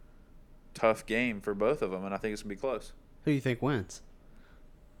 tough game for both of them, and I think it's going to be close. Who do you think wins?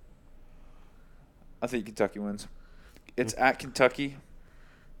 I think Kentucky wins. It's at Kentucky.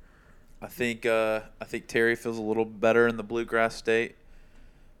 I think Terry feels a little better in the Bluegrass State.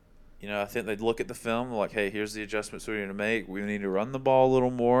 I think they'd look at the film like, hey, here's the adjustments we need to make. We need to run the ball a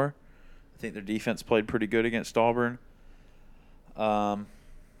little more. I think their defense played pretty good against Auburn. I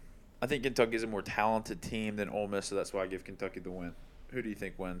think Kentucky's a more talented team than Ole Miss, so that's why I give Kentucky the win. Who do you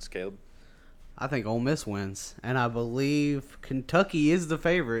think wins, Caleb? I think Ole Miss wins, and I believe Kentucky is the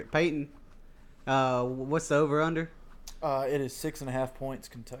favorite. Peyton, what's the over/under? It is 6.5 points,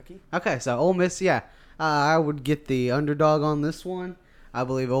 Kentucky. Okay, so Ole Miss, yeah. I would get the underdog on this one. I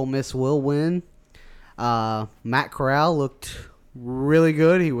believe Ole Miss will win. Matt Corral looked really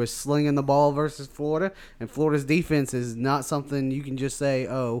good. He was slinging the ball versus Florida, and Florida's defense is not something you can just say,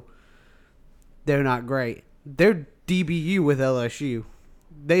 oh, they're not great. They're DBU with LSU.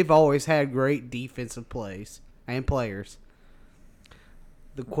 They've always had great defensive plays and players.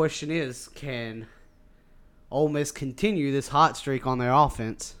 The question is, can Ole Miss continue this hot streak on their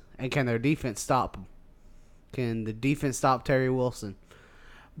offense, and can their defense stop them? Can the defense stop Terry Wilson?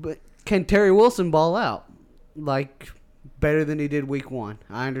 But can Terry Wilson ball out like better than he did week 1?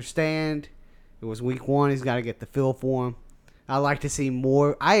 I understand it was week 1. He's got to get the feel for him. I like to see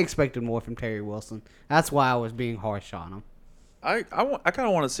more. I expected more from Terry Wilson. That's why I was being harsh on him. I kind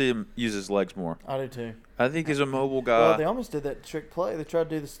of want to see him use his legs more. I do too. I think he's a mobile guy. Well, they almost did that trick play. They tried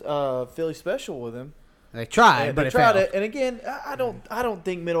to do this Philly special with him. They tried, but they it tried failed. it. And again, I don't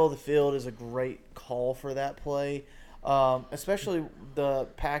think middle of the field is a great call for that play, especially the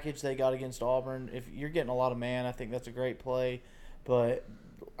package they got against Auburn. If you're getting a lot of man, I think that's a great play. But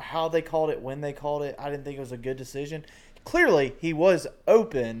how they called it, when they called it, I didn't think it was a good decision. Clearly, he was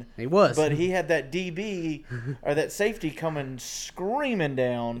open. He was. But he had that DB or that safety coming screaming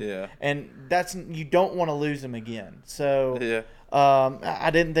down. Yeah. And you don't want to lose him again. So Yeah.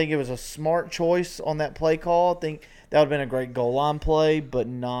 I didn't think it was a smart choice on that play call. I think that would have been a great goal line play, but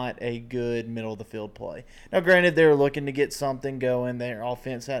not a good middle of the field play. Now, granted, they were looking to get something going. Their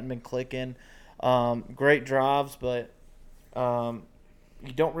offense hadn't been clicking. Great drives, but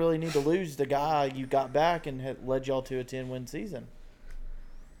you don't really need to lose the guy you got back and had led y'all to a 10-win season.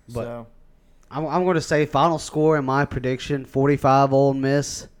 But So I'm going to say final score in my prediction, 45 Ole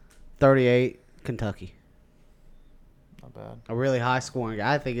Miss, 38 Kentucky. not bad. A really high scoring.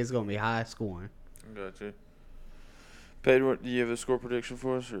 I think it's going to be high scoring. Gotcha. Pedro, do you have a score prediction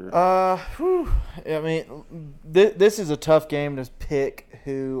for us? Or? I mean, this is a tough game to pick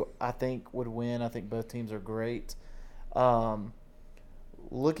who I think would win. I think both teams are great.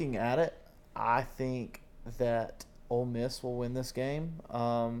 Looking at it, I think that Ole Miss will win this game.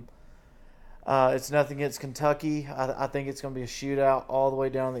 It's nothing against Kentucky. I think it's going to be a shootout all the way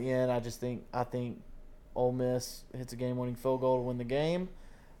down to the end. I think Ole Miss hits a game-winning field goal to win the game.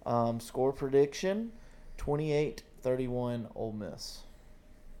 Score prediction: 28-31 Ole Miss.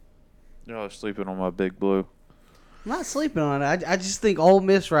 Y'all are sleeping on my Big Blue. I'm not sleeping on it. I just think Ole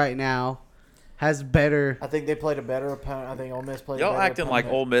Miss right now has better. I think they played a better opponent. I think Ole Miss played. Y'all a better acting like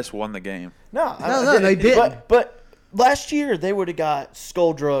opponent. Ole Miss won the game. No, they didn't. But last year they would have got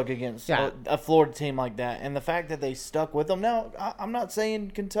skull drug against Yeah. a Florida team like that, and the fact that they stuck with them. Now, I'm not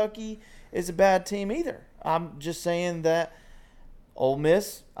saying Kentucky is a bad team either. I'm just saying that Ole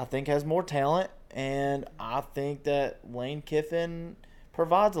Miss, I think, has more talent, and I think that Lane Kiffin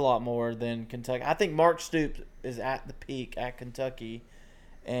provides a lot more than Kentucky. I think Mark Stoops is at the peak at Kentucky,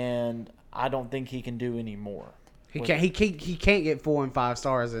 and I don't think he can do any more. He can't get 4 and 5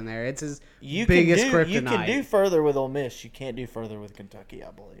 stars in there. It's his You biggest can do, kryptonite. You can do further with Ole Miss. You can't do further with Kentucky,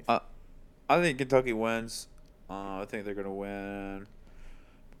 I believe. I think Kentucky wins. I think they're going to win,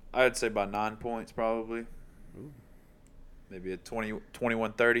 I'd say by 9 points probably. Maybe a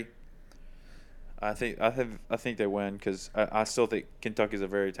 21-30. I think they win because I still think Kentucky's a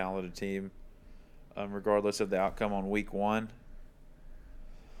very talented team, regardless of the outcome on week 1.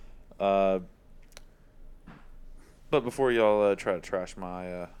 But before y'all try to trash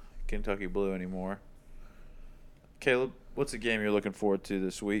my Kentucky Blue anymore, Caleb, what's a game you're looking forward to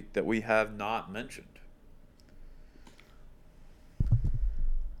this week that we have not mentioned?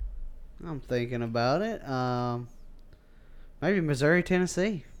 I'm thinking about it. Maybe Missouri,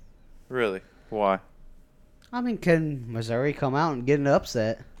 Tennessee. Really? Why? I mean, can Missouri come out and get an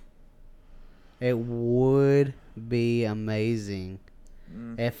upset? It would be amazing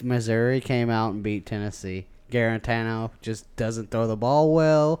if Missouri came out and beat Tennessee. Garantano just doesn't throw the ball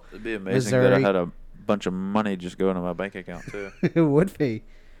well. It'd be amazing that I had a bunch of money just go into my bank account too. It would be.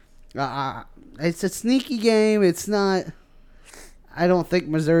 It's a sneaky game. It's not. I don't think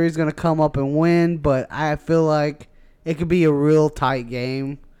Missouri's going to come up and win, but I feel like it could be a real tight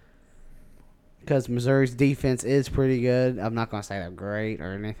game because Missouri's defense is pretty good. I'm not going to say they're great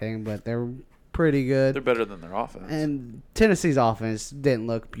or anything, but they're pretty good. They're better than their offense. And Tennessee's offense didn't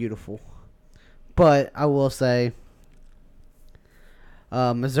look beautiful. But I will say,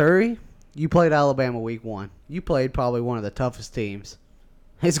 Missouri, you played Alabama week 1. You played probably one of the toughest teams.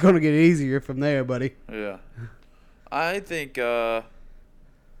 It's going to get easier from there, buddy. Yeah. I think I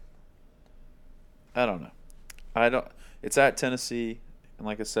don't know. It's at Tennessee, and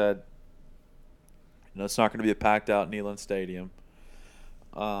like I said, it's not going to be a packed out Neyland Stadium.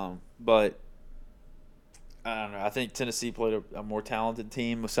 But I don't know. I think Tennessee played a more talented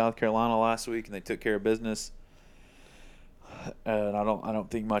team with South Carolina last week, and they took care of business. And I don't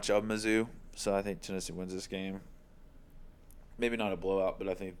think much of Mizzou, so I think Tennessee wins this game. Maybe not a blowout, but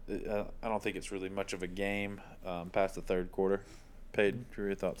I don't think it's really much of a game past the third quarter. Paige, what are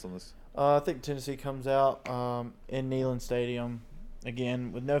your thoughts on this? I think Tennessee comes out in Neyland Stadium,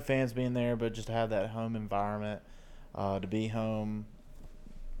 again, with no fans being there, but just to have that home environment, to be home,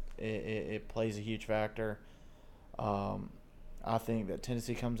 it plays a huge factor. I think that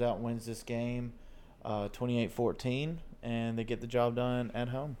Tennessee comes out and wins this game 28-14, and they get the job done at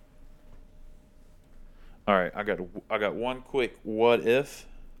home. All right, I got one quick what if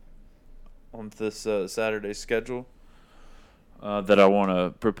on this Saturday schedule that I want to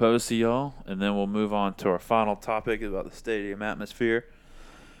propose to y'all, and then we'll move on to our final topic about the stadium atmosphere.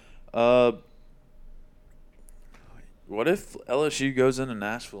 What if LSU goes into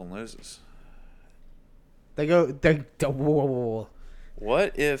Nashville and loses? Whoa.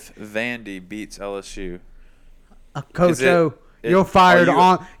 What if Vandy beats LSU? Coach O, you're fired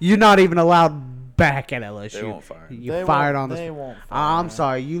on. You're not even allowed back at LSU. They won't fire him. You're fired on this. They won't fire I'm him.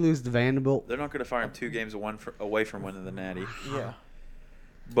 sorry. You lose to Vanderbilt. They're not going to fire him 2 games away from winning the Natty. Yeah.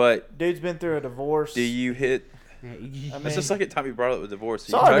 But Dude's been through a divorce. do you hit? Yeah, That's the second time you brought up the divorce.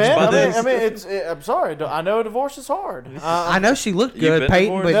 You Sorry, touched man. by this? I'm sorry. I know a divorce is hard. I know she looked You've good, been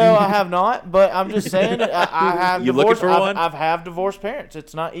Peyton, divorced? but No, I have not. But I'm just saying, I have You looking divorced. for one? I've have divorced parents.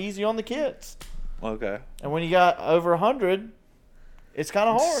 It's not easy on the kids, Okay. and when you got over 100, it's kind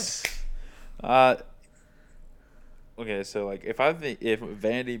of hard. Okay, so like if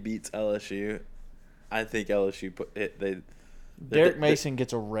Vandy beats LSU, I think LSU Derek Mason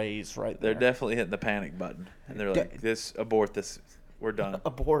gets a raise right there. they're definitely hitting the panic button, and they're like, abort this, we're done.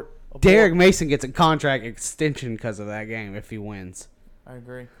 Abort. Derek Mason gets a contract extension because of that game if he wins. I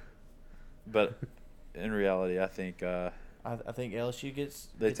agree. But in reality, I think I think LSU gets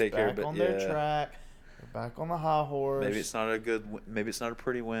take care of back it, on their yeah. track. They're back on the high horse. maybe it's not a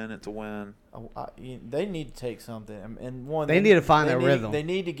pretty win. It's a win. They need to take something, and one They need to find their need- rhythm. They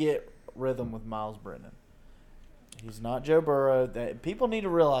need to get rhythm with Miles Brennan. He's not Joe Burrow. People need to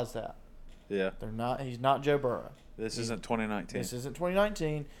realize that Yeah. they're not. He's not Joe Burrow. This isn't 2019. This isn't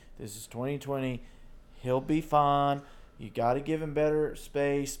 2019. This is 2020. He'll be fine. You got to give him better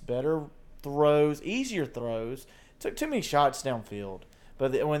space, better throws, easier throws. Took too many shots downfield.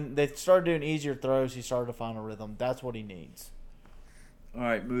 But when they started doing easier throws, he started to find a rhythm. That's what he needs. All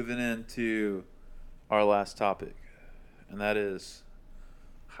right, moving into our last topic, and that is,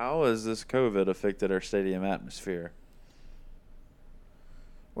 how has this COVID affected our stadium atmosphere?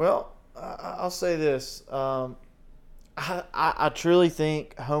 Well, I'll say this. I truly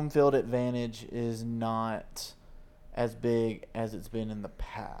think home field advantage is not as big as it's been in the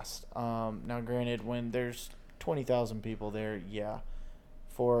past. Now, granted, when there's 20,000 people there, yeah.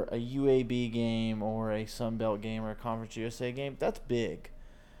 For a UAB game or a Sun Belt game or a Conference USA game, that's big.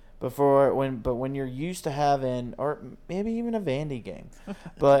 But when you're used to having, or maybe even a Vandy game,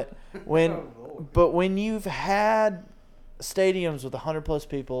 but when you've had stadiums with 100+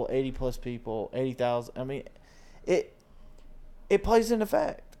 people, 80+ people, 80,000, I mean, it plays an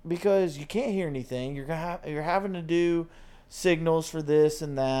effect because you can't hear anything. You're having to do signals for this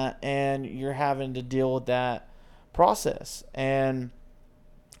and that, and you're having to deal with that process. And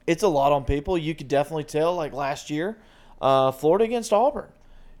it's a lot on people. You could definitely tell, like last year, Florida against Auburn.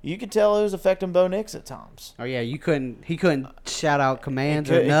 You could tell it was affecting Bo Nix at times. Oh yeah, he couldn't shout out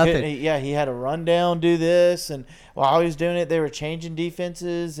commands or nothing. He had to run down, do this, and while he was doing it, they were changing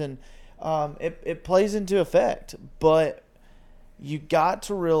defenses, and it plays into effect. But you got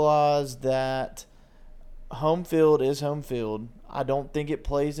to realize that home field is home field. I don't think it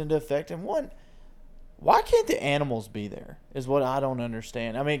plays into effect. And why can't the animals be there? Is what I don't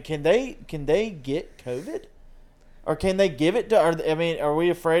understand. I mean, can they get COVID? Or can they give it to? Are we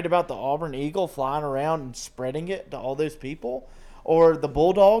afraid about the Auburn Eagle flying around and spreading it to all those people, or the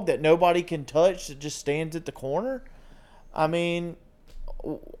bulldog that nobody can touch that just stands at the corner? I mean,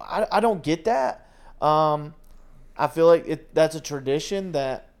 I don't get that. I feel like that's a tradition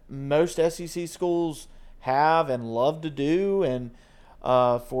that most SEC schools have and love to do, and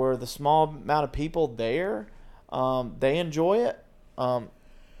for the small amount of people there, they enjoy it.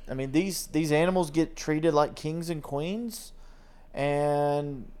 I mean, these animals get treated like kings and queens,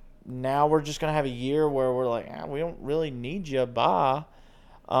 and now we're just gonna have a year where we're like, we don't really need you, bye.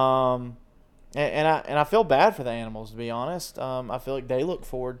 And I feel bad for the animals, to be honest. I feel like they look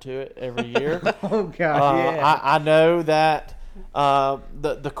forward to it every year. Oh God, yeah. I know that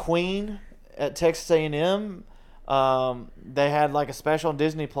the Queen at Texas A&M, they had like a special on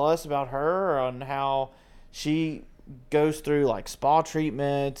Disney Plus about her on how she goes through like spa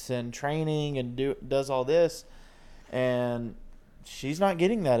treatments and training and does all this, and she's not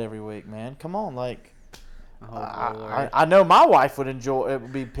getting that every week, man. Come on, like I know my wife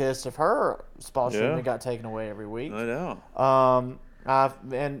would be pissed if her spa treatment got taken away every week. I know.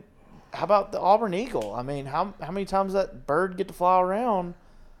 And how about the Auburn Eagle? I mean, how many times does that bird get to fly around?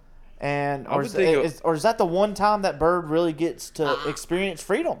 And or is that the one time that bird really gets to experience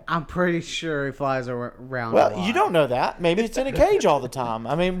freedom? I'm pretty sure he flies around. Well, you don't know that. Maybe it's in a cage all the time.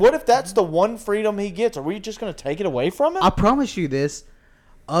 I mean, what if that's the one freedom he gets? Are we just going to take it away from him? I promise you this,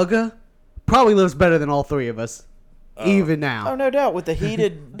 Uga probably lives better than all three of us, even now. Oh, no doubt. With the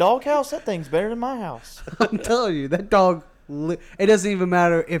heated doghouse, that thing's better than my house. I'm telling you, that dog. It doesn't even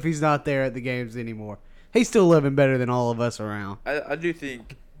matter if he's not there at the games anymore. He's still living better than all of us around. I do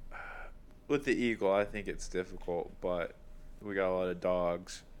think. With the Eagle, I think it's difficult, but we got a lot of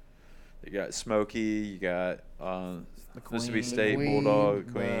dogs. You got Smokey, you got Mississippi State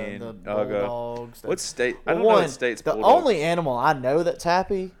Bulldog, Queen, the Uga. Bulldogs. What state? I don't know what state's The Bulldog. only animal I know that's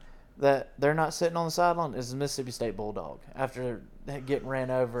happy that they're not sitting on the sideline is the Mississippi State Bulldog after getting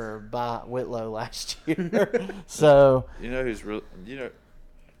ran over by Whitlow last year. So You know who's real?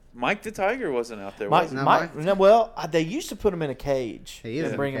 Mike the Tiger wasn't out there. Mike, was he? well, they used to put him in a cage He is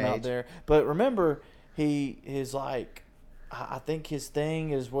and in bring a him out cage. there. But remember, his like, I think his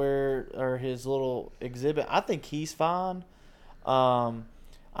thing is or his little exhibit. I think he's fine.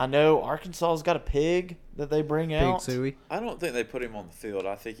 I know Arkansas's got a pig that they bring Big out. Suey. I don't think they put him on the field.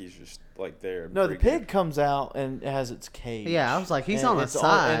 I think he's just like there. No, the pig comes out and it has its cage. Yeah, I was like, he's And on the it's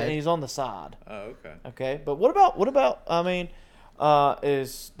side. and he's on the side. Oh, okay. Okay, but what about? I mean,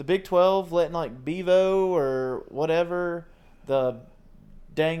 is the Big 12 letting like Bevo or whatever, the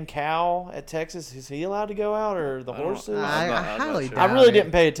dang cow at Texas, is he allowed to go out, or the I don't- horses? I I'm not highly sure. I doubt really it.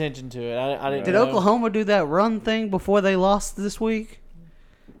 didn't pay attention to it. I didn't. Did know. Oklahoma do that run thing before they lost this week?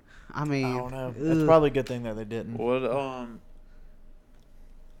 I mean, I don't know. It's probably a good thing that they didn't. What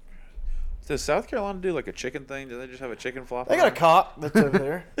does South Carolina do like a chicken thing? Do they just have a chicken flop? They got a cock that's over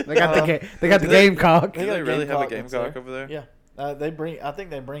there. They got the they got the do they- gamecock. Do they got a really have a gamecock that's gamecock there. over there? Yeah, I think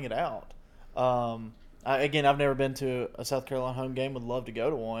they bring it out. Again, I've never been to a South Carolina home game. Would love to go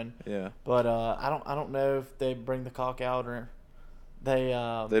to one. Yeah. But I don't know if they bring the cock out or they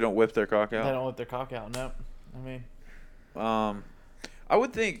don't whip their cock out. They don't whip their cock out. No, I mean, I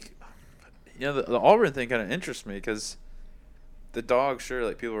would think, the Auburn thing kind of interests me because the dog, sure,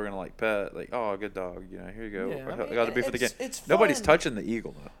 like people are gonna like pet, like, oh, good dog, here you go. Yeah, I got to be for the game. It's Nobody's fun. touching the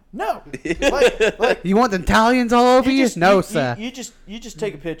eagle though. No, like You want the Italians all over you? No, sir. You just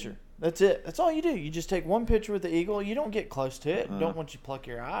take a picture. That's it. That's all you do. You just take one picture with the eagle. You don't get close to it. Don't want you to pluck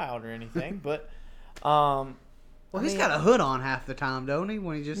your eye out or anything. But, Well, he's got a hood on half the time, don't he?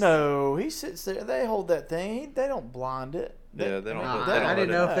 When he just no, he sits there. They hold that thing. They don't blind it. They don't. I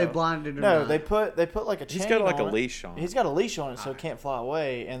didn't know if they blinded or no, not. they put like a chain. He's got like a on it. leash on. He's got a leash on it, so it can't fly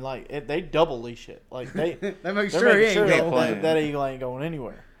away. And like they double leash it. Like they They make they're sure he making ain't sure going. that eagle ain't going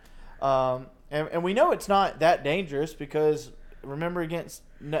anywhere. And we know it's not that dangerous because remember against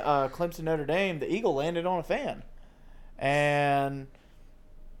Clemson Notre Dame, the eagle landed on a fan, and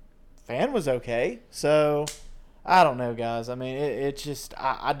fan was okay. So I don't know, guys. I mean, it's just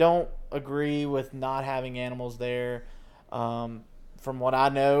I don't agree with not having animals there. From what I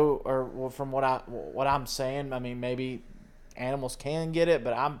know, or from what I'm saying, I mean, maybe animals can get it,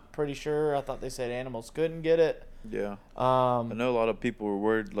 but I'm pretty sure I thought they said animals couldn't get it. Yeah. I know a lot of people were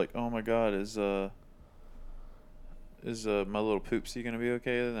worried, like, oh my God, is my little poopsie gonna be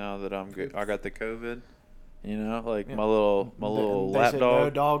okay now that I got the COVID? Like my little They lap said,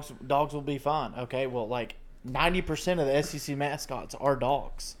 dog. No, dogs will be fine. Okay, well, like 90% of the SEC mascots are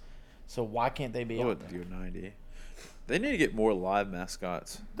dogs, so why can't they be I out wouldn't there? do 90. They need to get more live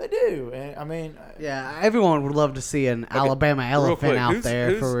mascots. They do, and I mean, Yeah, everyone would love to see an Alabama elephant quick, out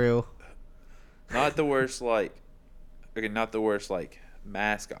there for real. Not the worst, not the worst,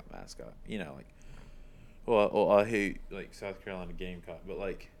 mascot. Like, well, I hate, South Carolina Gamecock, but,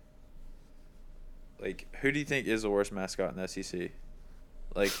 who do you think is the worst mascot in the SEC?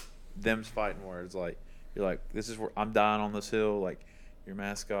 Them's fighting words. You're like, this is where I'm dying on this hill. Your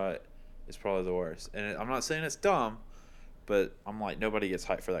mascot is probably the worst. And I'm not saying it's dumb, but I'm like, nobody gets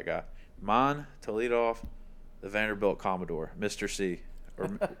hyped for that guy. Mine, to lead off, the Vanderbilt Commodore, Mr. C. Or,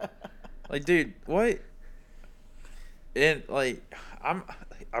 dude, what? And, I'm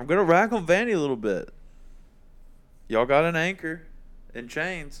going to rag on Vandy a little bit. Y'all got an anchor and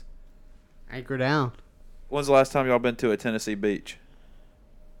chains. Anchor down. When's the last time y'all been to a Tennessee beach?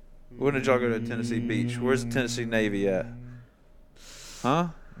 When did y'all go to a Tennessee beach? Where's the Tennessee Navy at? Huh?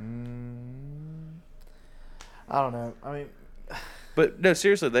 I don't know. I mean, But no,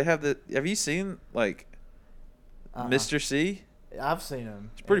 seriously, they have the. Have you seen Mr. C? I've seen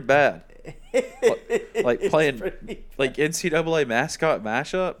him. It's pretty bad. Like playing pretty NCAA mascot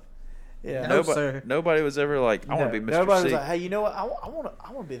mashup. Yeah. No, sir. Nobody was ever like, I want to be Mr. Nobody C. was like, hey, you know what? I want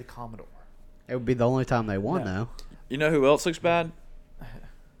to be the Commodore. It would be the only time they won, No. though. You know who else looks bad?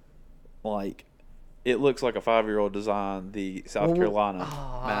 It looks like a 5-year-old designed the South Carolina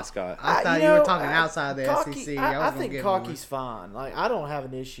mascot. I thought you were talking outside the SEC. I was think gonna give Cocky's fine. I don't have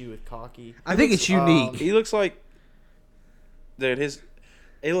an issue with Cocky. I think it's unique. He looks like, dude.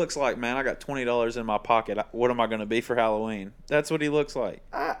 He looks like, man, I got $20 in my pocket. What am I going to be for Halloween? That's what he looks like.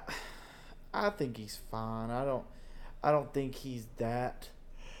 I think he's fine. I don't think he's that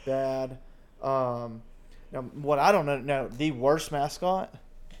bad. Now, what I don't know, the worst mascot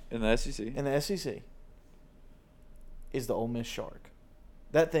In the SEC, in the SEC is the Ole Miss Shark.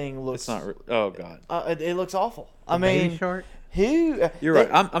 That thing looks. it's not. Oh God. It looks awful. I Baby mean, shark. who? You're right.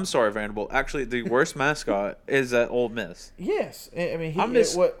 I'm sorry, Vanderbilt. Actually, the worst mascot is at Ole Miss. Yes, I mean, I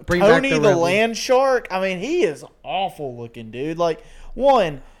miss- Bring back Tony the the Rebel. Land Shark. I mean, he is awful looking, dude.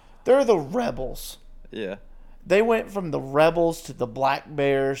 They're the Rebels. Yeah. They went from the Rebels to the Black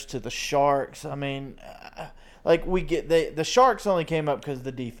Bears to the Sharks. I mean, we get the Sharks only came up because of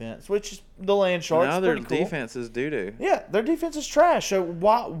the defense, which is the Land Sharks. Now their pretty cool. defense is doo doo. Yeah, their defense is trash. So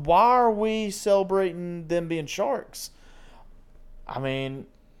why are we celebrating them being Sharks? I mean,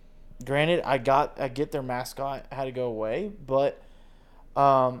 granted, I get their mascot had to go away, but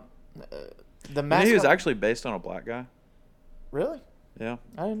the mascot He was actually based on a black guy. really. Yeah.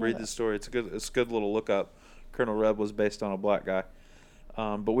 I didn't know Read that. the story. It's a good little look up. Colonel Reb was based on a black guy.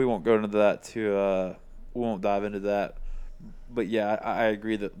 But we won't go into that we won't dive into that. But yeah, I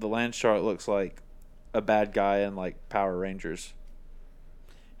agree that the Land Shark looks like a bad guy in Power Rangers.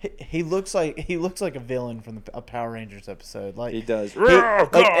 He looks like a villain from a Power Rangers episode. He does. Oh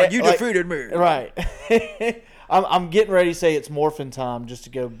God, you defeated me. Right. I'm getting ready to say it's Morphin time just to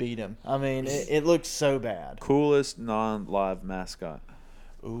go beat him. I mean, it looks so bad. Coolest non-live mascot.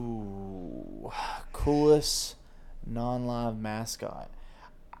 Ooh, coolest non-live mascot.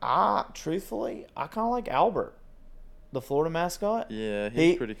 I truthfully, I kind of like Albert, the Florida mascot. Yeah,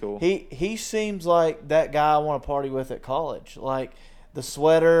 he's pretty cool. He seems like that guy I want to party with at college. Like the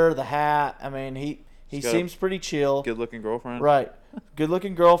sweater, the hat. I mean, he He's got seems pretty chill. Good-looking girlfriend. Right. Good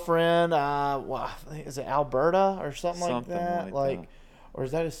looking girlfriend. Is it Alberta or something like Something that? like that. Or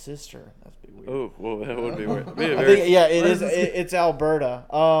is that his sister? That'd be weird. Oh, well, that would be weird. Be a I very- think, yeah, it is. It's Alberta.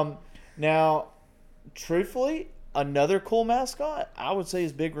 Now, truthfully, another cool mascot I would say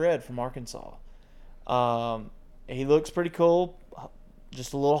is Big Red from Arkansas. He looks pretty cool.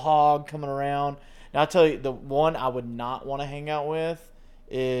 Just a little hog coming around. Now, I'll tell you, the one I would not want to hang out with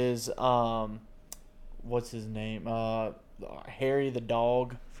is what's his name? Harry the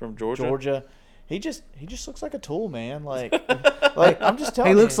dog from Georgia. Georgia. He just looks like a tool, man. Like I'm just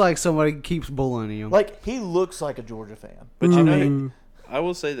telling He you. looks like somebody keeps bullying him. Like he looks like a Georgia fan. But you know, Ooh. I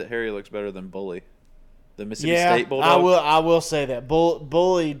will say that Harry looks better than Bully, the Mississippi State Bulldog. I will say that.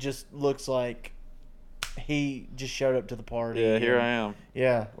 Bully just looks like he just showed up to the party. Yeah, here I am.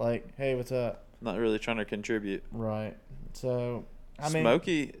 Yeah, like, hey, what's up? Not really trying to contribute. Right. So, I mean,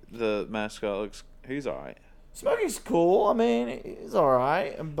 Smokey, the mascot, he's all right. Smokey's cool. I mean, he's all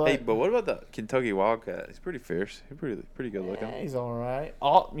right. But Hey, but what about the Kentucky Wildcat? He's pretty fierce. He's pretty good looking. yeah, he's all right.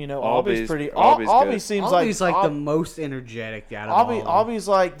 Albie's pretty. Albie's Albie good. seems Albie's like the Al- most energetic out of all of them. Albie's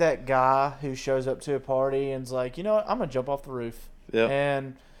like that guy who shows up to a party and's like, you know what, I'm gonna jump off the roof. Yeah.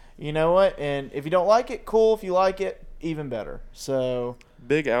 And you know what? And if you don't like it, cool. If you like it, even better. So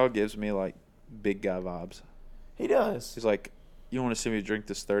Big Al gives me like big guy vibes. he does. He's like, you want to see me drink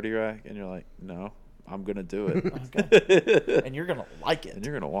this 30 rack? And you're like, no, I'm going to do it. Okay. And you're gonna like And it.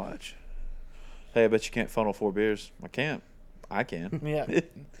 you're going to watch. Hey, I bet you can't funnel 4 beers. I can't. I can. Yeah.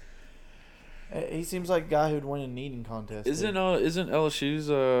 He seems like a guy who'd win an eating contest. too. Isn't LSU's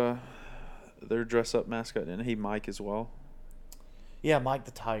their dress up mascot? Isn't he Mike as well? Yeah, Mike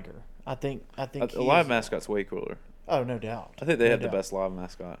the Tiger. I think A live mascot's way cooler. Oh, no doubt. I think they No have the doubt. best live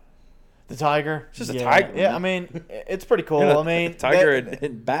mascot. The Tiger. It's just a Yeah. tiger, Yeah, man. I mean, it's pretty cool. Yeah, I mean, tiger that-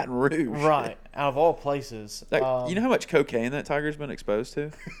 in Baton Rouge. right out of all places. Like, you know how much cocaine that tiger's been exposed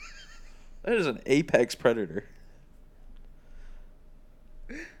to? That is an apex predator.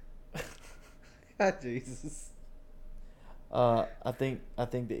 Jesus. I think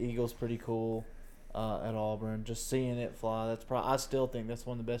the Eagles pretty cool at Auburn. Just seeing it fly. I still think that's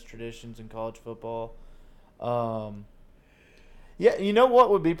one of the best traditions in college football. Yeah, you know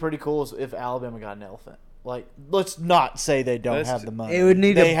what would be pretty cool is if Alabama got an elephant. Like, let's not say they don't have the money. It would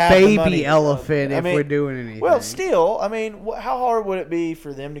need They a have the money. baby elephant I if mean, we're doing anything. Well, still, I mean, how hard would it be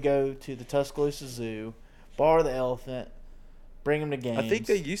for them to go to the Tuscaloosa Zoo, borrow the elephant, bring him to games? I think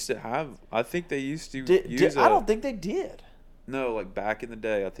they used to have. I think they used to use. I don't think they did. No, like back in the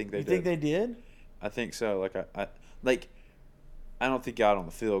day, I think they You did. think they did? I think so. I don't think out on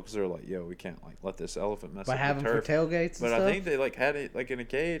the field because they're like, yo, we can't like let this elephant mess By up having the for turf. tailgates and But stuff. I think they like had it like in a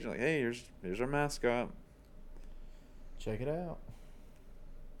cage. Like, hey, here's our mascot. Check it out.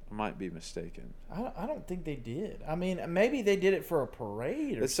 I might be mistaken. I don't think they did. I mean, maybe they did it for a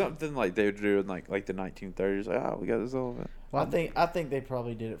parade or It's something like they would do in like the 1930s. Like, oh, we got this elephant. I think they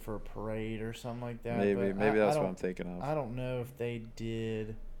probably did it for a parade or something like that. Maybe but that's I what don't- I'm thinking of. I don't know if they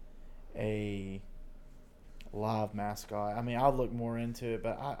did a live mascot. I mean, I'll look more into it,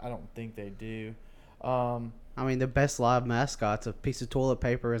 but I don't think they do. I mean, the best live mascot's a piece of toilet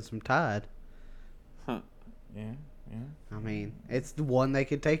paper and some Tide. Huh. Yeah. I mean, it's the one they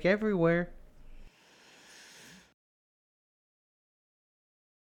could take everywhere.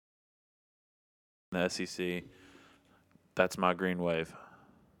 The SEC. That's my green wave.